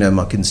bit,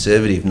 my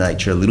conservative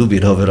nature, a little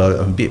bit of it,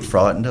 I'm a bit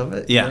frightened of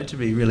it. Yeah. To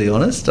be really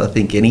honest, I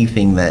think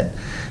anything that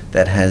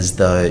has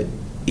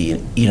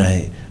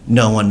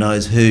no one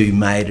knows who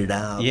made it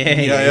up.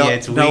 Yeah,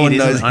 it's no weird, one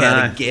knows isn't it?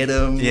 how to get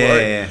them.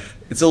 Yeah.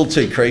 It's all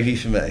too creepy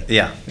for me.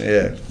 Yeah.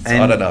 Yeah. So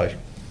And- I don't know.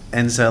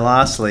 And so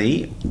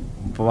lastly,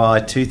 by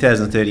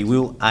 2030,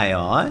 will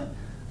AI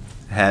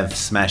have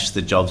smashed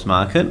the jobs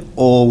market,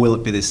 or will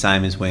it be the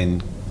same as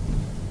when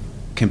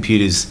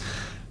computers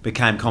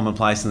became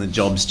commonplace and the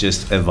jobs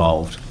just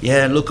evolved?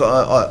 Yeah, look,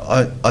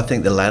 I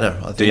think the latter.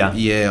 Do ya?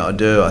 Yeah, I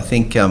do. I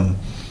think I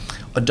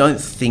don't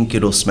think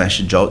it'll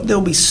smash a job.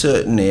 There'll be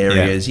certain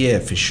areas,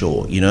 for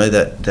sure.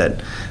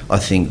 That I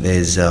think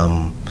there's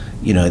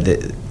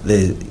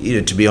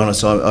to be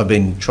honest, I've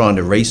been trying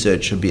to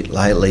research a bit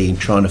lately,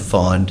 trying to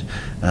find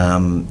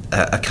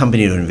a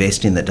company to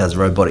invest in that does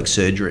robotic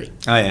surgery.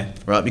 Oh yeah.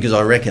 Right, because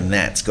I reckon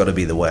that's got to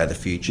be the way of the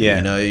future. Yeah.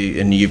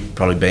 And you've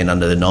probably been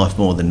under the knife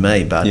more than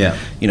me, but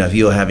if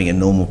you're having a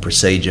normal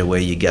procedure where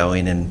you go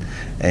in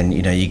and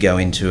you go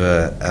into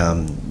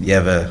you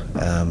have a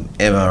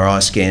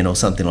MRI scan or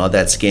something like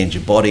that, scans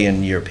your body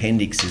and your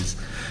appendix is,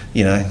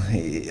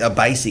 a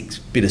basic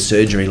bit of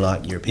surgery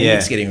like your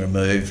appendix getting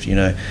removed,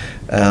 a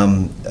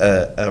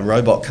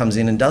robot comes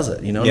in and does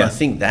it, and I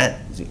think that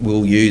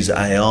will use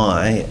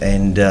AI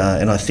and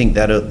I think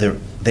that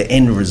the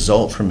end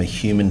result from a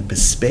human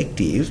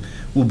perspective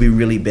will be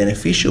really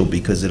beneficial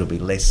because it'll be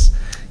less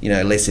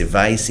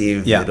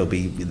invasive,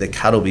 the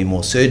cut will be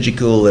more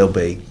surgical, there'll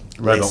be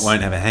Robot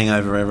won't have a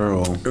hangover ever,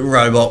 or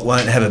robot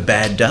won't have a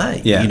bad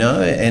day,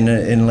 and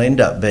it'll end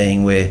up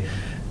being where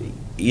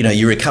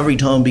your recovery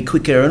time will be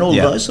quicker and all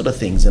those sort of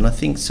things. And I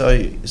think so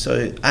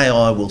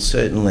AI will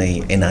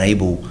certainly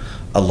enable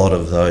a lot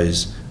of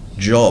those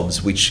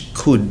jobs which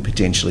could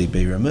potentially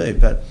be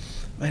removed. But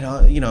mate,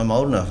 I'm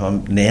old enough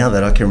now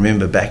that I can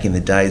remember back in the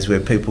days where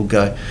people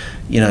go,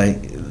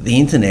 the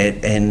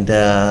internet and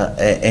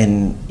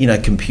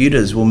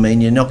computers will mean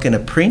you're not going to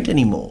print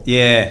anymore.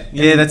 Yeah,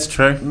 that's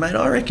true. Mate,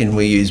 I reckon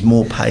we use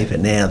more paper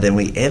now than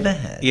we ever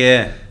have.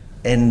 Yeah.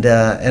 And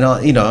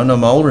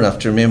I'm old enough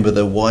to remember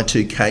the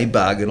Y2K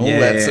bug and all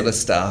that sort of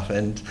stuff,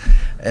 and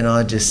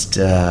I just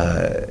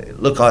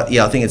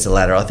I think it's the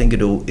latter. I think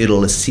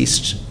it'll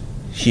assist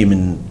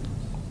human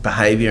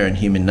behaviour and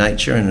human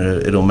nature,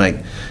 and it'll make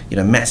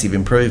massive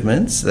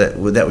improvements that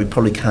we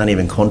probably can't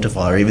even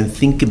quantify or even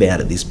think about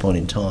at this point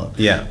in time.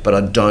 Yeah. But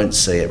I don't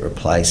see it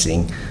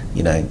replacing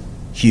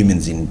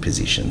humans in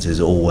positions. There's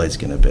always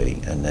going to be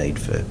a need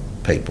for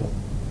people.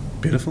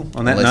 Beautiful.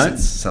 On that Unless note,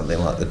 it's something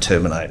like the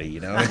Terminator,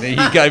 and then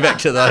you go back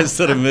to those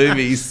sort of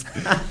movies.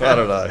 I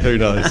don't know. Who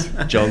knows?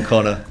 John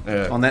Connor.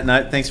 Yeah. On that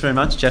note, thanks very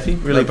much, Jeffy.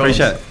 Really No problems.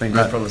 appreciate it. Been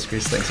No great. problems,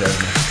 Chris. Thanks for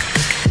having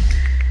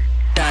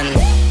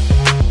me.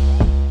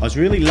 I was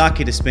really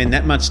lucky to spend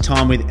that much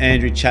time with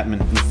Andrew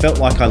Chapman and felt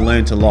like I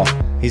learnt a lot.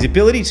 His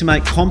ability to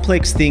make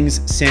complex things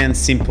sound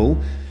simple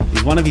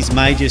is one of his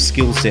major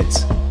skill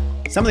sets.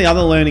 Some of the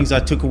other learnings I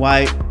took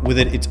away with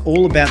it, it's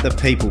all about the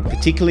people,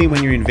 particularly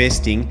when you're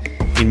investing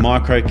in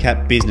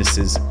micro-cap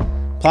businesses.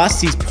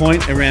 Plus, his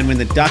point around when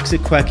the ducks are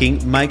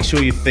quacking, make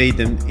sure you feed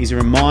them, is a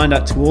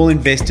reminder to all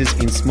investors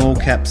in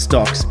small-cap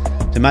stocks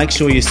to make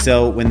sure you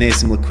sell when there's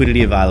some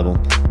liquidity available.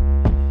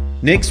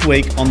 Next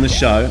week on the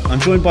show, I'm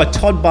joined by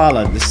Todd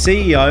Barlow, the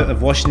CEO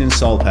of Washington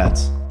Soul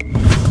Patts.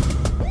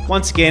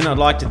 Once again, I'd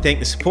like to thank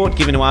the support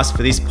given to us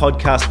for this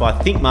podcast by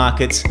Think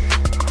Markets.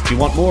 If you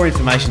want more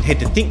information, head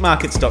to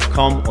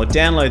thinkmarkets.com or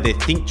download their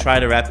Think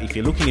Trader app if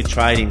you're looking to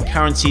trade in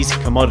currencies,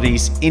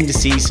 commodities,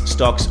 indices,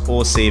 stocks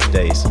or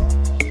CFDs.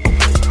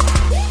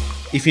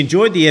 If you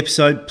enjoyed the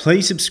episode,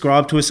 please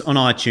subscribe to us on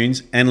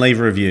iTunes and leave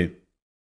a review.